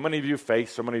 So many of you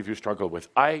face, so many of you struggle with.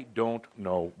 I don't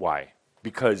know why.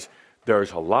 Because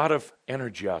there's a lot of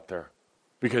energy out there.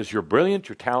 Because you're brilliant,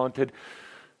 you're talented.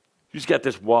 You just got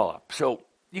this wall up. So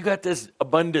you got this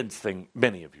abundance thing,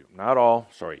 many of you. Not all.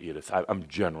 Sorry, Edith, I'm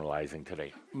generalizing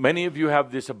today. Many of you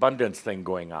have this abundance thing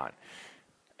going on.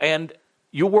 And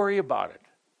you worry about it.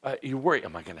 You worry,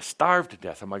 am I going to starve to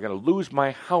death? Am I going to lose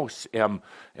my house? Am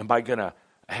I going to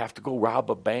have to go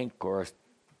rob a bank or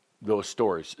those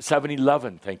stores?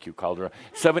 7-Eleven, thank you, Caldera.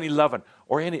 7-Eleven,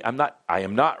 or any, I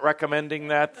am not recommending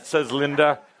that, says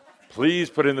Linda. Please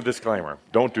put in the disclaimer.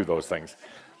 Don't do those things.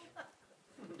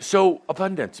 So,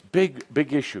 abundance, big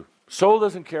issue. Soul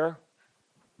doesn't care.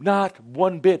 Not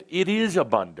one bit. It is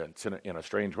abundance in a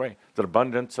strange way. It's an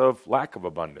abundance of lack of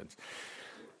abundance.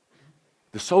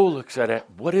 The soul looks at it,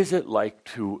 what is it like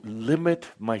to limit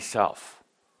myself?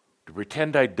 To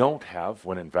pretend I don't have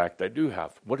when in fact I do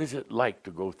have. What is it like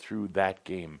to go through that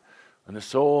game? And the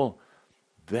soul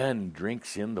then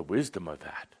drinks in the wisdom of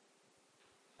that.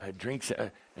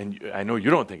 And I know you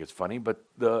don't think it's funny, but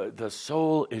the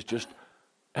soul is just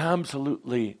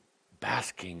absolutely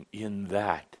basking in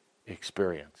that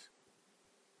experience.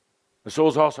 The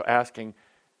soul's also asking,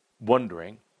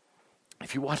 wondering,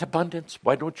 if you want abundance,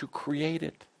 why don't you create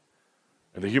it?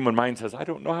 And the human mind says, I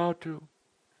don't know how to.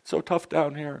 It's so tough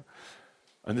down here.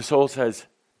 And the soul says,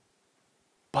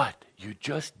 but you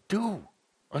just do.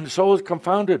 And the soul is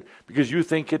confounded because you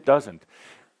think it doesn't.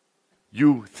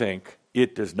 You think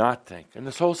it does not think. And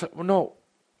the soul says, well, no,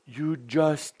 you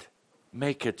just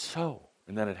make it so.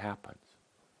 And then it happens.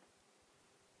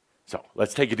 So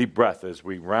let's take a deep breath as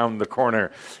we round the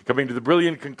corner, coming to the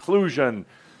brilliant conclusion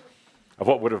of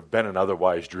what would have been an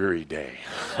otherwise dreary day.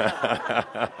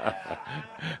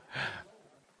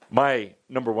 My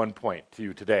number one point to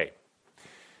you today,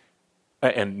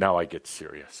 and now I get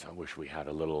serious. I wish we had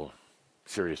a little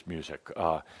serious music,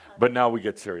 but now we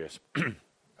get serious.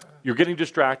 You're getting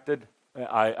distracted.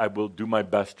 I will do my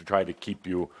best to try to keep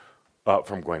you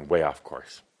from going way off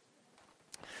course.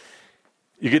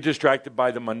 You get distracted by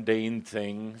the mundane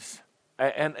things,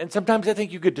 and sometimes I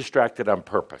think you get distracted on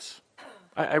purpose.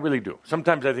 I really do.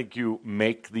 Sometimes I think you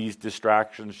make these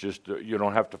distractions just you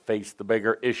don't have to face the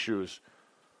bigger issues.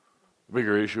 The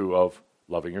bigger issue of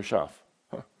loving yourself.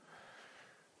 So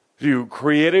you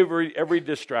create every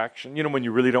distraction. You know, when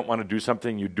you really don't want to do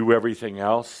something, you do everything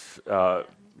else.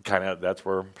 Kind of, that's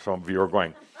where some of you are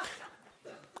going.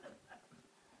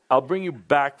 I'll bring you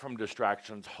back from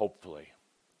distractions, hopefully.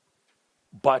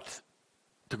 But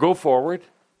to go forward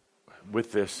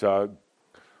with this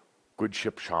good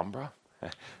ship Shaumbra,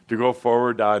 to go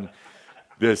forward on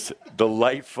this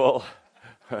delightful,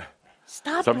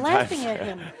 Stop laughing at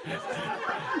him.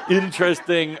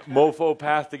 interesting mofo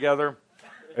path together,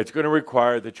 it's going to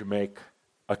require that you make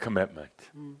a commitment.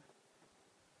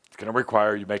 It's going to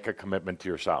require you make a commitment to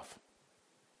yourself.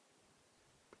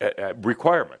 A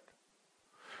requirement.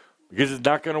 Because it's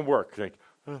not going to work. Like,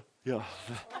 yeah.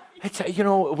 It's,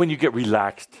 when you get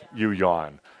relaxed, you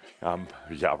yawn.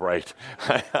 Yeah, right.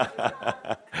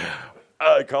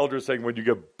 Calder's saying when you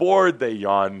get bored, they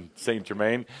yawn, Saint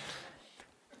Germain.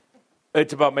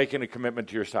 It's about making a commitment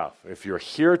to yourself. If you're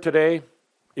here today,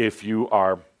 if you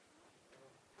are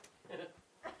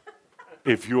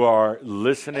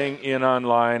listening in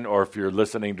online, or if you're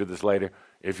listening to this later,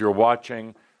 if you're watching,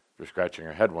 if you're scratching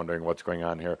your head wondering what's going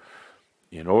on here,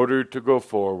 in order to go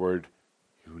forward,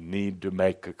 you need to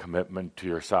make a commitment to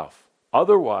yourself.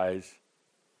 Otherwise,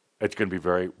 it's going to be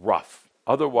very rough.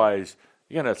 Otherwise,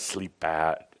 you're going to sleep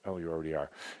bad. Oh, you already are.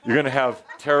 You're going to have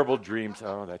terrible dreams.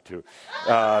 Oh, that too.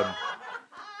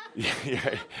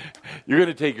 You're going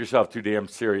to take yourself too damn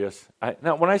serious.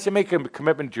 Now, when I say make a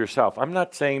commitment to yourself, I'm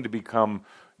not saying to become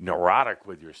neurotic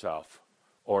with yourself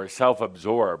or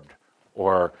self-absorbed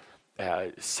or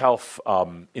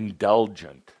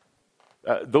self-indulgent.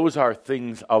 Those are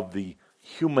things of the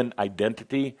human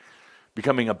identity,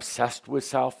 becoming obsessed with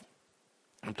self.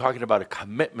 I'm talking about a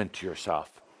commitment to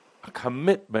yourself, a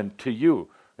commitment to you,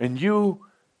 and you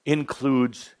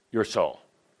includes your soul.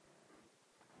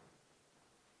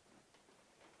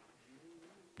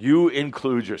 You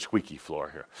include your squeaky floor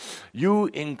here. You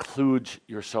include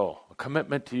your soul, a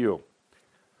commitment to you.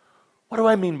 What do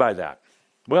I mean by that?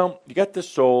 Well, you got the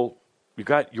soul, you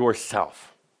got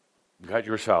yourself. You got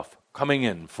yourself coming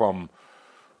in from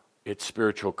its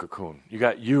spiritual cocoon. You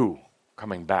got you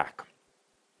coming back.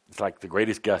 It's like the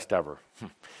greatest guest ever.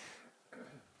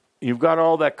 You've got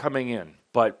all that coming in,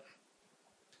 but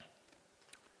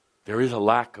there is a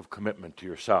lack of commitment to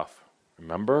yourself.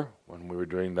 Remember when we were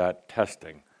doing that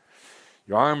testing?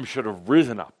 Your arms should have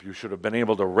risen up. You should have been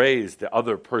able to raise the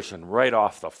other person right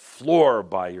off the floor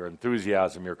by your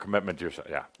enthusiasm, your commitment to yourself.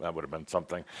 Yeah, that would have been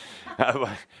something.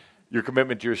 Your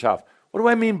commitment to yourself. What do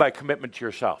I mean by commitment to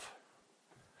yourself?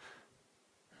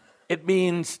 It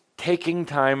means taking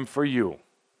time for you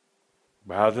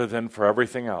rather than for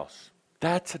everything else.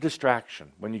 That's a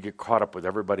distraction when you get caught up with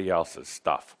everybody else's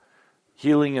stuff.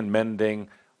 Healing and mending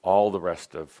all the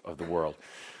rest of the world.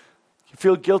 You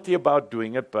feel guilty about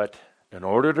doing it, but in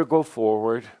order to go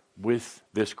forward with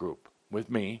this group, with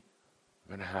me,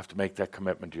 you're going to have to make that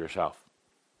commitment to yourself.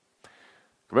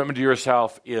 Commitment to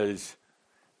yourself is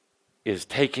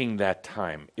taking that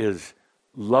time, is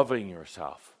loving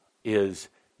yourself, is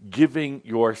giving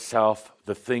yourself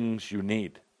the things you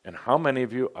need. And how many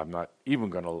of you, I'm not even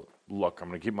going to look, I'm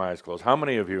going to keep my eyes closed, how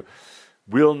many of you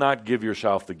will not give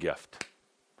yourself the gift?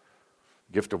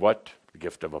 Gift of what? The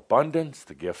gift of abundance,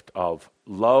 the gift of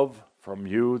love from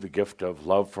you, the gift of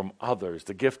love from others,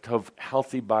 the gift of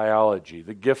healthy biology,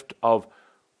 the gift of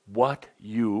what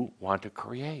you want to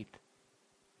create.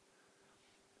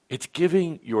 It's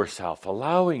giving yourself,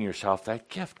 allowing yourself that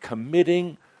gift,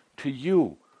 committing to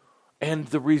you. And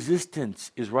the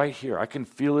resistance is right here. I can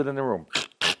feel it in the room.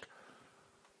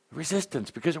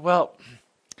 Resistance, because, well,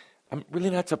 I'm really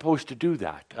not supposed to do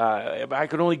that. I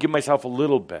could only give myself a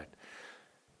little bit.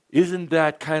 Isn't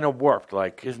that kind of warped?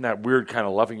 Like, isn't that weird kind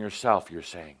of loving yourself, you're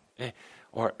saying?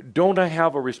 Or don't I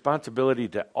have a responsibility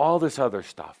to all this other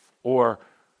stuff? Or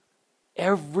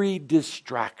every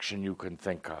distraction you can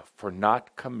think of for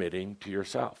not committing to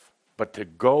yourself. But to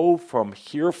go from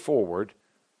here forward,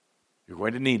 you're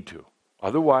going to need to.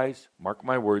 Otherwise, mark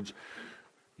my words,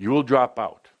 you will drop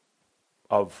out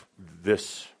of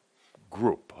this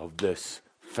group, of this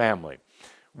family,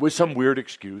 with some weird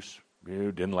excuse.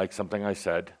 You didn't like something I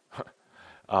said.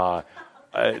 You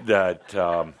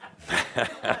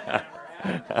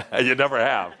never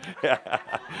have.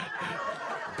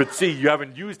 But see, you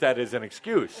haven't used that as an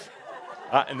excuse.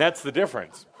 And that's the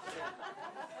difference.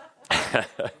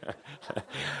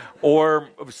 Or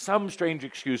some strange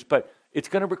excuse, but it's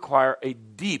going to require a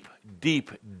deep,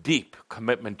 deep, deep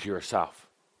commitment to yourself.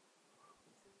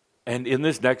 And in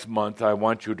this next month, I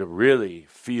want you to really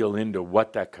feel into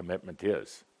what that commitment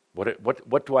is.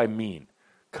 What do I mean?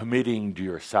 Committing to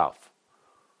yourself.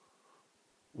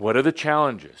 What are the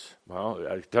challenges? Well,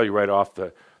 I tell you right off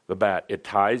the bat, it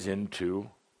ties into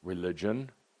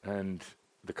religion and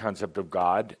the concept of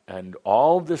God and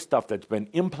all this stuff that's been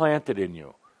implanted in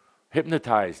you,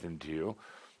 hypnotized into you,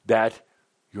 that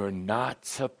you're not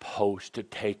supposed to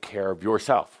take care of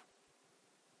yourself.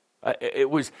 That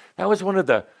was one of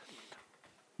the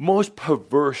most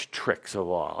perverse tricks of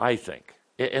all, I think.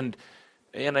 And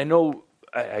I know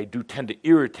I do tend to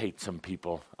irritate some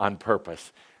people on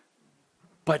purpose,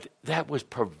 but that was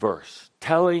perverse.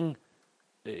 Telling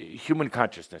human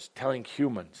consciousness, telling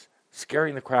humans,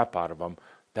 scaring the crap out of them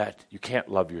that you can't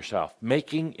love yourself,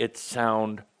 making it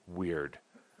sound weird,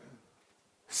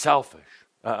 selfish,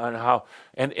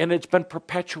 and it's been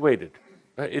perpetuated.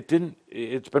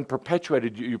 It's been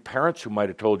perpetuated. Your parents who might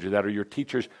have told you that, or your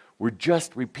teachers, were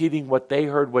just repeating what they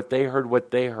heard.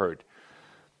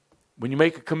 When you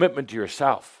make a commitment to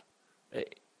yourself,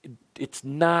 it's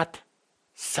not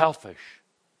selfish.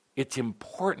 It's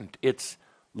important. It's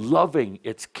loving.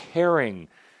 It's caring.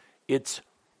 It's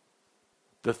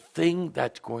the thing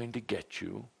that's going to get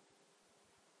you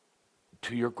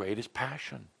to your greatest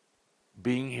passion,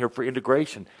 being here for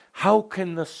integration. How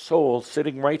can the soul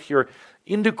sitting right here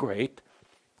integrate,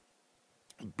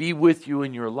 be with you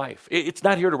in your life? It's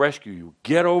not here to rescue you.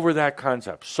 Get over that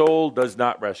concept. Soul does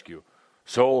not rescue.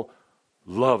 Soul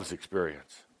loves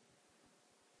experience.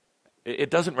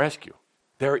 It doesn't rescue.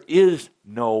 There is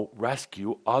no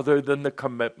rescue other than the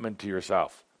commitment to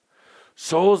yourself.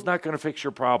 Soul's not going to fix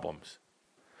your problems.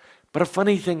 But a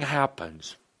funny thing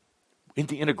happens. In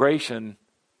the integration,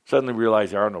 suddenly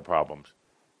realize there are no problems.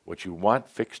 What you want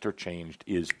fixed or changed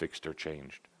is fixed or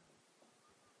changed.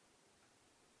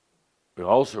 We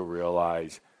also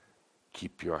realize,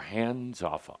 keep your hands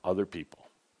off of other people.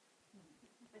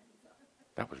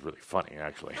 That was really funny,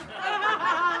 actually.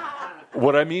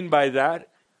 What I mean by that,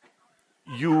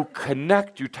 you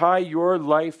connect, you tie your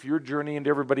life, your journey into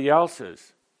everybody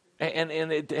else's. And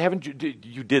haven't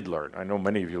you did learn, I know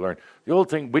many of you learned, the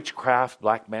old thing, witchcraft,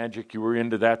 black magic, you were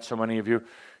into that, so many of you.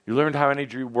 You learned how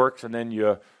energy works, and then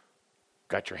you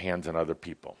got your hands on other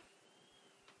people.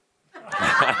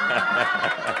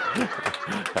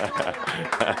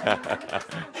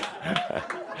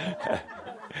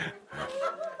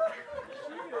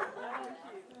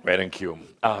 Right in cue.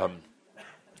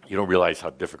 You don't realize how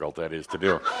difficult that is to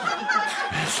do.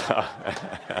 So,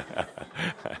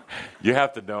 you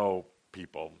have to know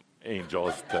people,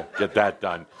 angels, to get that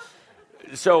done.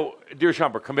 So, dear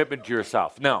Shambhar, commitment to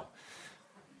yourself. Now,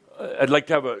 I'd like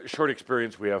to have a short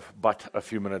experience. We have but a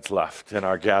few minutes left in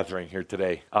our gathering here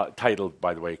today. Titled,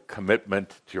 by the way,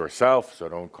 Commitment to Yourself. So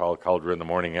don't call Cauldre in the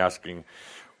morning asking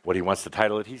what he wants to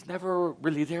title it. He's never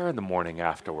really there in the morning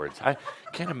afterwards. I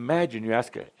can't imagine you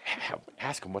ask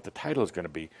him what the title is going to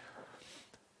be.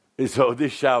 So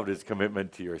this shout is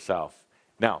commitment to yourself.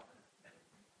 Now,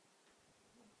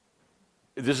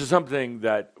 this is something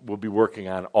that we'll be working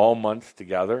on all month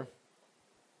together.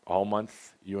 All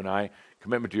month, you and I.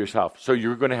 Commitment to yourself. So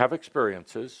you're going to have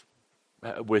experiences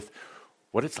with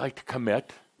what it's like to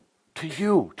commit to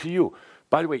you.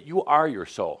 By the way, you are your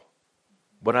soul.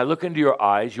 When I look into your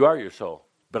eyes, you are your soul.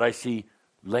 But I see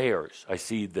layers. I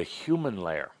see the human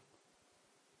layer.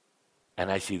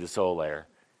 And I see the soul layer.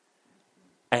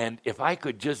 And if I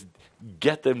could just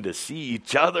get them to see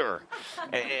each other,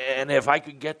 and if I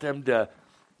could get them to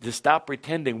stop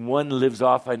pretending one lives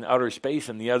off in outer space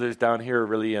and the other's down here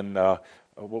really in,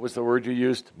 what was the word you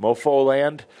used? Mofo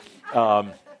land?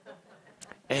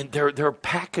 And they're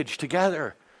packaged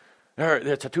together.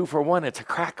 It's a 2-for-1. It's a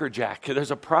Cracker Jack.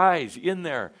 There's a prize in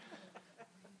there.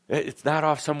 It's not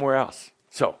off somewhere else.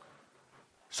 So,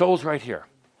 soul's right here.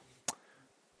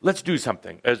 Let's do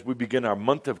something as we begin our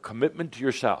month of commitment to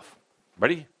yourself.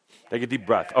 Ready? Take a deep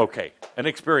breath. Okay, an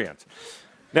experience.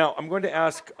 Now, I'm going to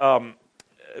ask Mr.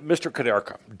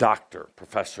 Kadarka, doctor,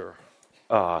 professor,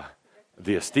 the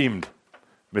esteemed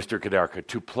Mr. Kadarka,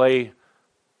 to play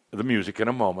the music in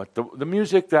a moment. The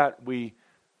music that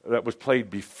was played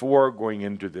before going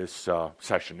into this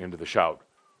session, into the shout,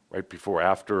 right before,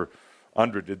 after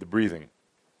Andra did the breathing.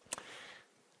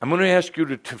 I'm going to ask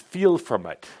you to feel from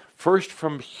it. First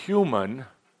from human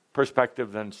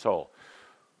perspective, then soul.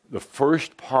 The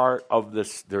first part of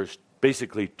this, there's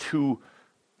basically two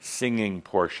singing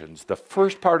portions. The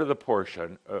first part of the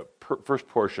portion, first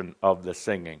portion of the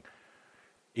singing,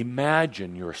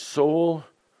 imagine your soul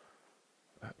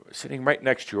sitting right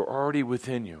next to you, already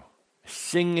within you,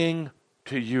 singing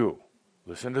to you.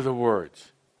 Listen to the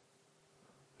words.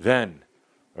 Then,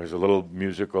 there's a little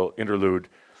musical interlude.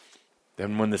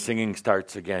 Then when the singing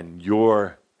starts again,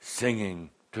 you're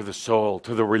singing to the soul,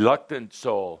 to the reluctant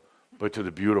soul, but to the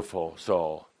beautiful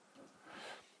soul.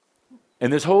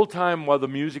 And this whole time while the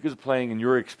music is playing and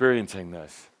you're experiencing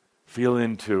this, feel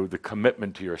into the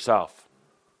commitment to yourself,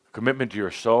 commitment to your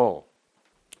soul,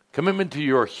 commitment to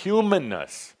your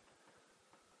humanness,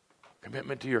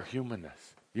 commitment to your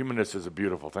humanness. Humanness is a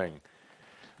beautiful thing.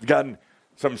 It's gotten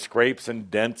some scrapes and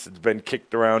dents. It's been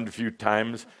kicked around a few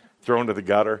times, thrown to the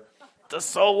gutter. The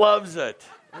soul loves it.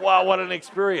 Wow, what an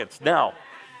experience. Now,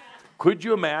 could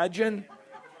you imagine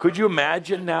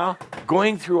now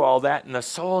going through all that and the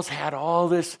soul's had all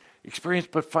this experience,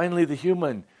 but finally the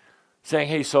human saying,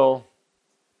 hey, soul,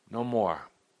 no more.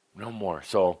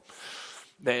 So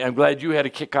I'm glad you had a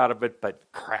kick out of it, but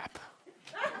crap.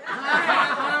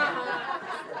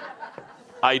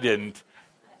 I didn't.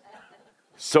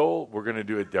 Soul, we're going to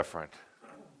do it different.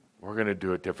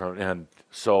 And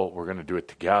soul, we're going to do it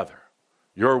together.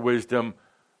 Your wisdom,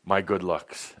 my good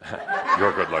looks.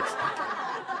 Your good looks.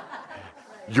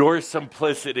 Your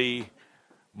simplicity,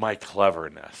 my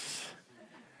cleverness.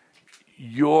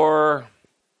 Your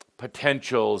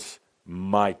potentials,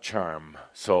 my charm.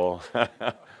 So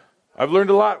I've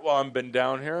learned a lot while I've been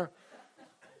down here.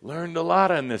 Learned a lot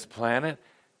on this planet.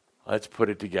 Let's put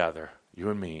it together, you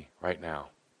and me, right now.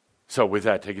 So with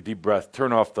that, take a deep breath.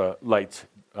 Turn off the lights.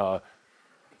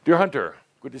 Dear Hunter,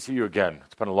 good to see you again.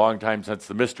 It's been a long time since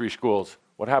the mystery schools.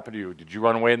 What happened to you? Did you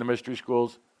run away in the mystery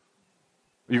schools?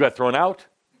 You got thrown out?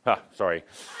 Sorry. It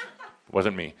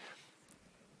wasn't me.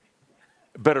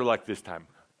 Better luck this time.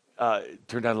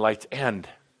 Turn down the lights and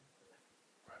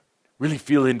really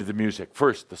feel into the music.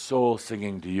 First, the soul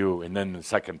singing to you, and then the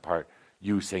second part,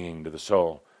 you singing to the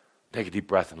soul. Take a deep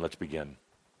breath and let's begin.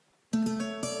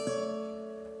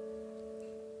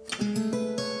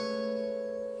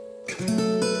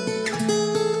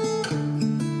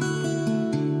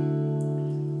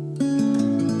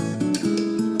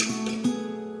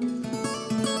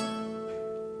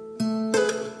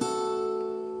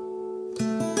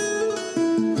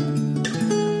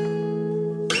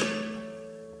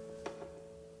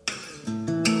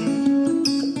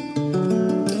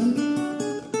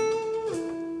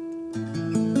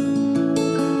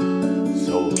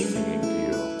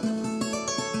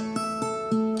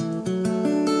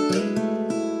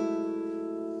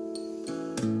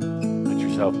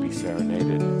 yourself be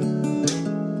serenaded.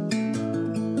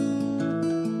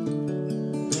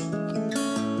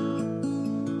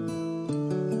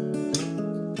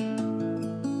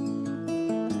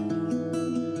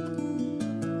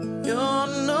 You're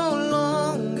no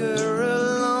longer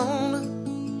alone.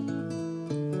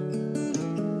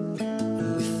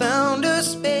 We found a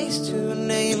space to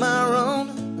name our own.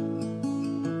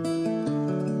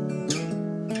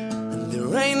 And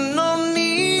there ain't no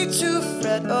need to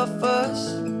fret or fuss.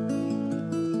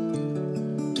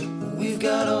 We've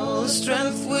got all the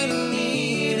strength we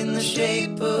need in the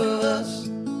shape of us.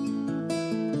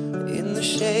 In the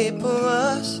shape of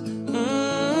us.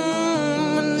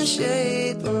 In the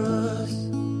shape of us.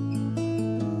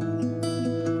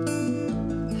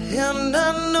 And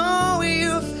I know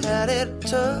you've had it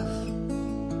tough.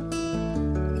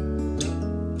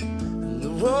 And the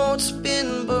road's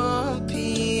been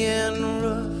bumpy and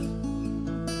rough.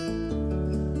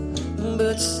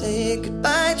 But say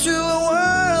goodbye to a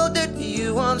world that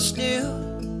you once knew.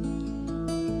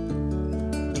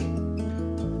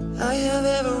 I have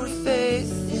every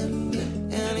faith in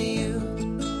you.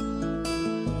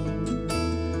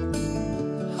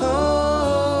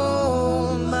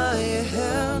 Hold my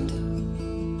hand.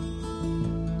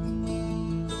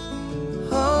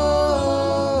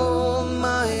 Hold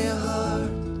my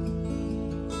heart.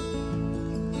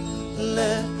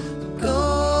 Let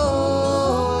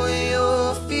go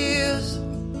your fears.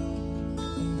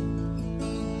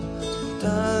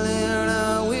 Darling,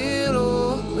 I will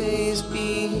always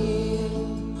be here.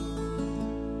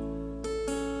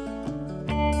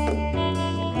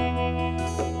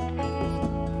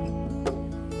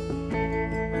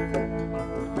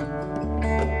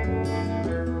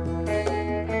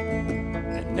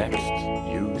 And next,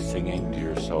 you singing to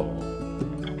your soul.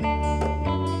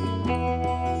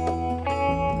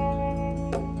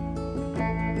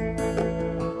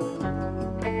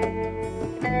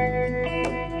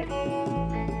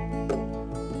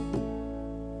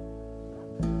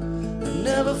 I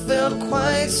never felt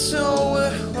quite so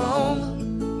at home.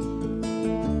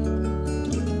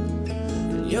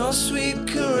 And your sweet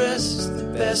caress is the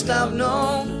best I've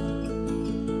known.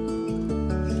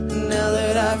 And now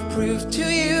that I've proved to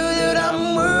you that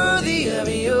I'm worthy of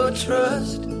your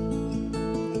trust,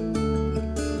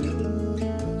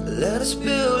 let us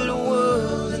build a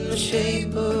world in the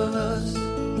shape of us.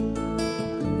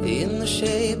 In the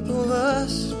shape of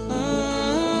us.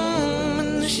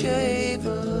 In the shape of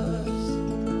us.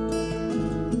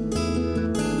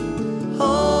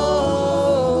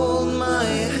 Hold my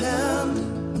hand.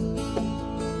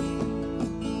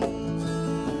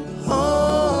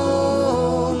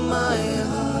 Hold my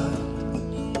heart.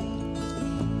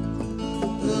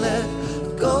 Let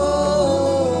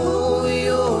go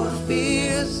your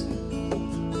fears.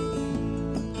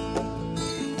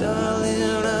 Darling,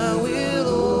 I will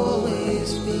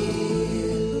always be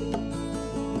here.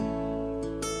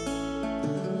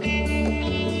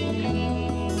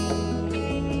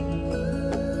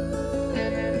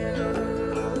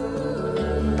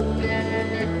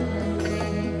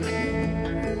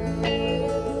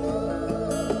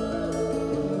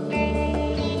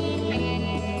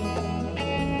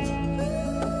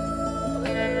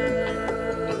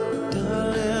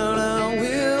 Darling, I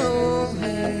will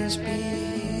always be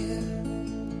here.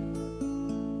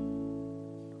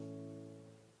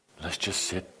 Let's just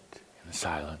sit in the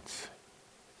silence,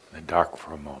 in the dark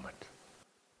for a moment.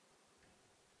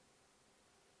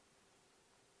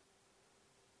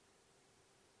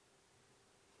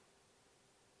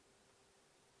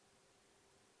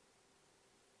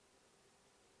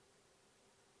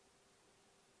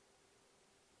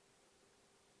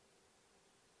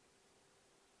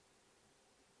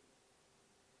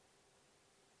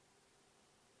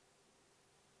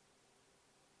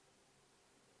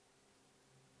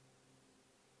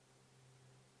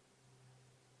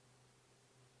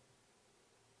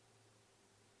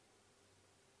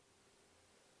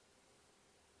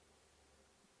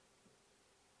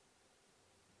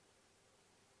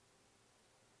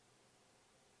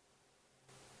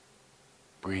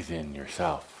 Breathe in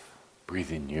yourself.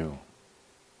 Breathe in you.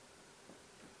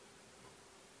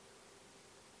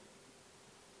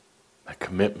 A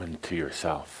commitment to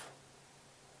yourself.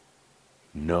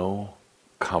 No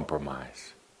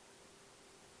compromise.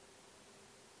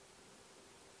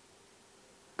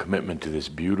 Commitment to this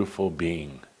beautiful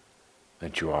being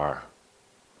that you are.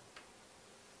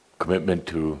 Commitment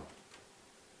to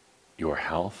your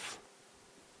health.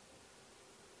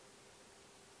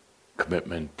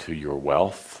 Commitment to your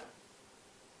wealth.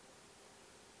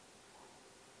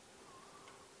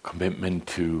 Commitment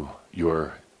to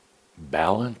your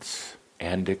balance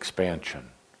and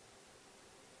expansion.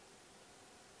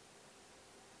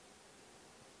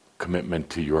 Commitment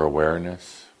to your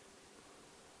awareness.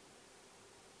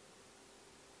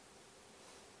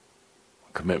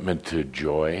 Commitment to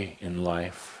joy in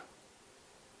life.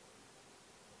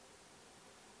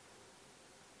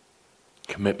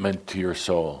 Commitment to your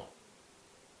soul.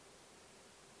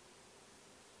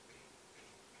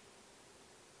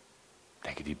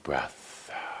 Take a deep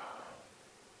breath.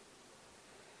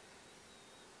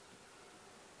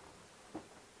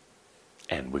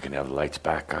 And we can have the lights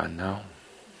back on now.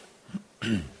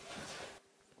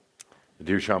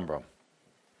 Dear Shaumbra,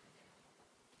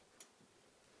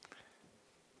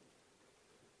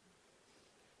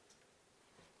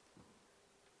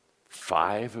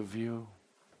 five of you,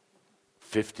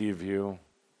 50 of you,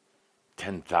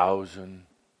 10,000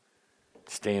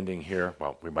 standing here.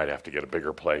 Well, we might have to get a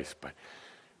bigger place, but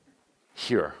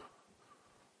here,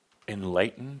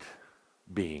 enlightened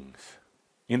beings,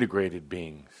 integrated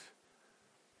beings,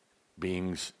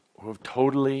 beings who have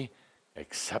totally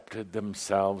accepted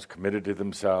themselves, committed to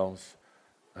themselves,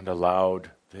 and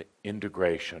allowed the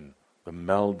integration, the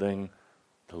melding,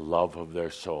 the love of their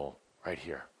soul right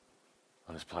here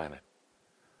on this planet.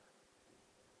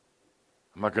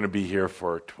 I'm not going to be here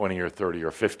for 20 or 30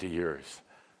 or 50 years,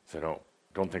 so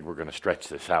don't think we're going to stretch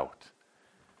this out.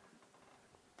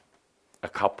 A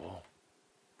couple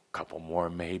more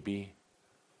maybe,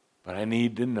 but I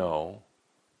need to know.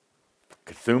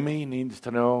 Kuthumi needs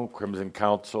to know, Crimson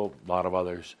Council, a lot of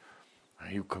others. Are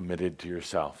you committed to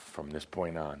yourself from this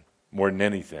point on? More than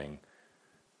anything,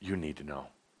 you need to know.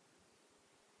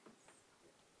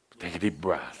 Take a deep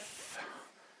breath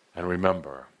and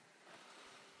remember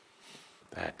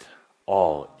that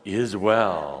all is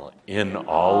well in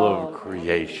all of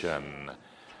creation.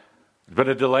 It's been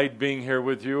a delight being here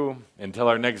with you. Until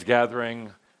our next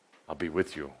gathering, I'll be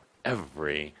with you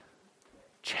every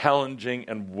challenging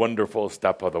and wonderful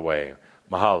step of the way.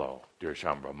 Mahalo, dear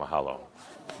Shaumbra, mahalo.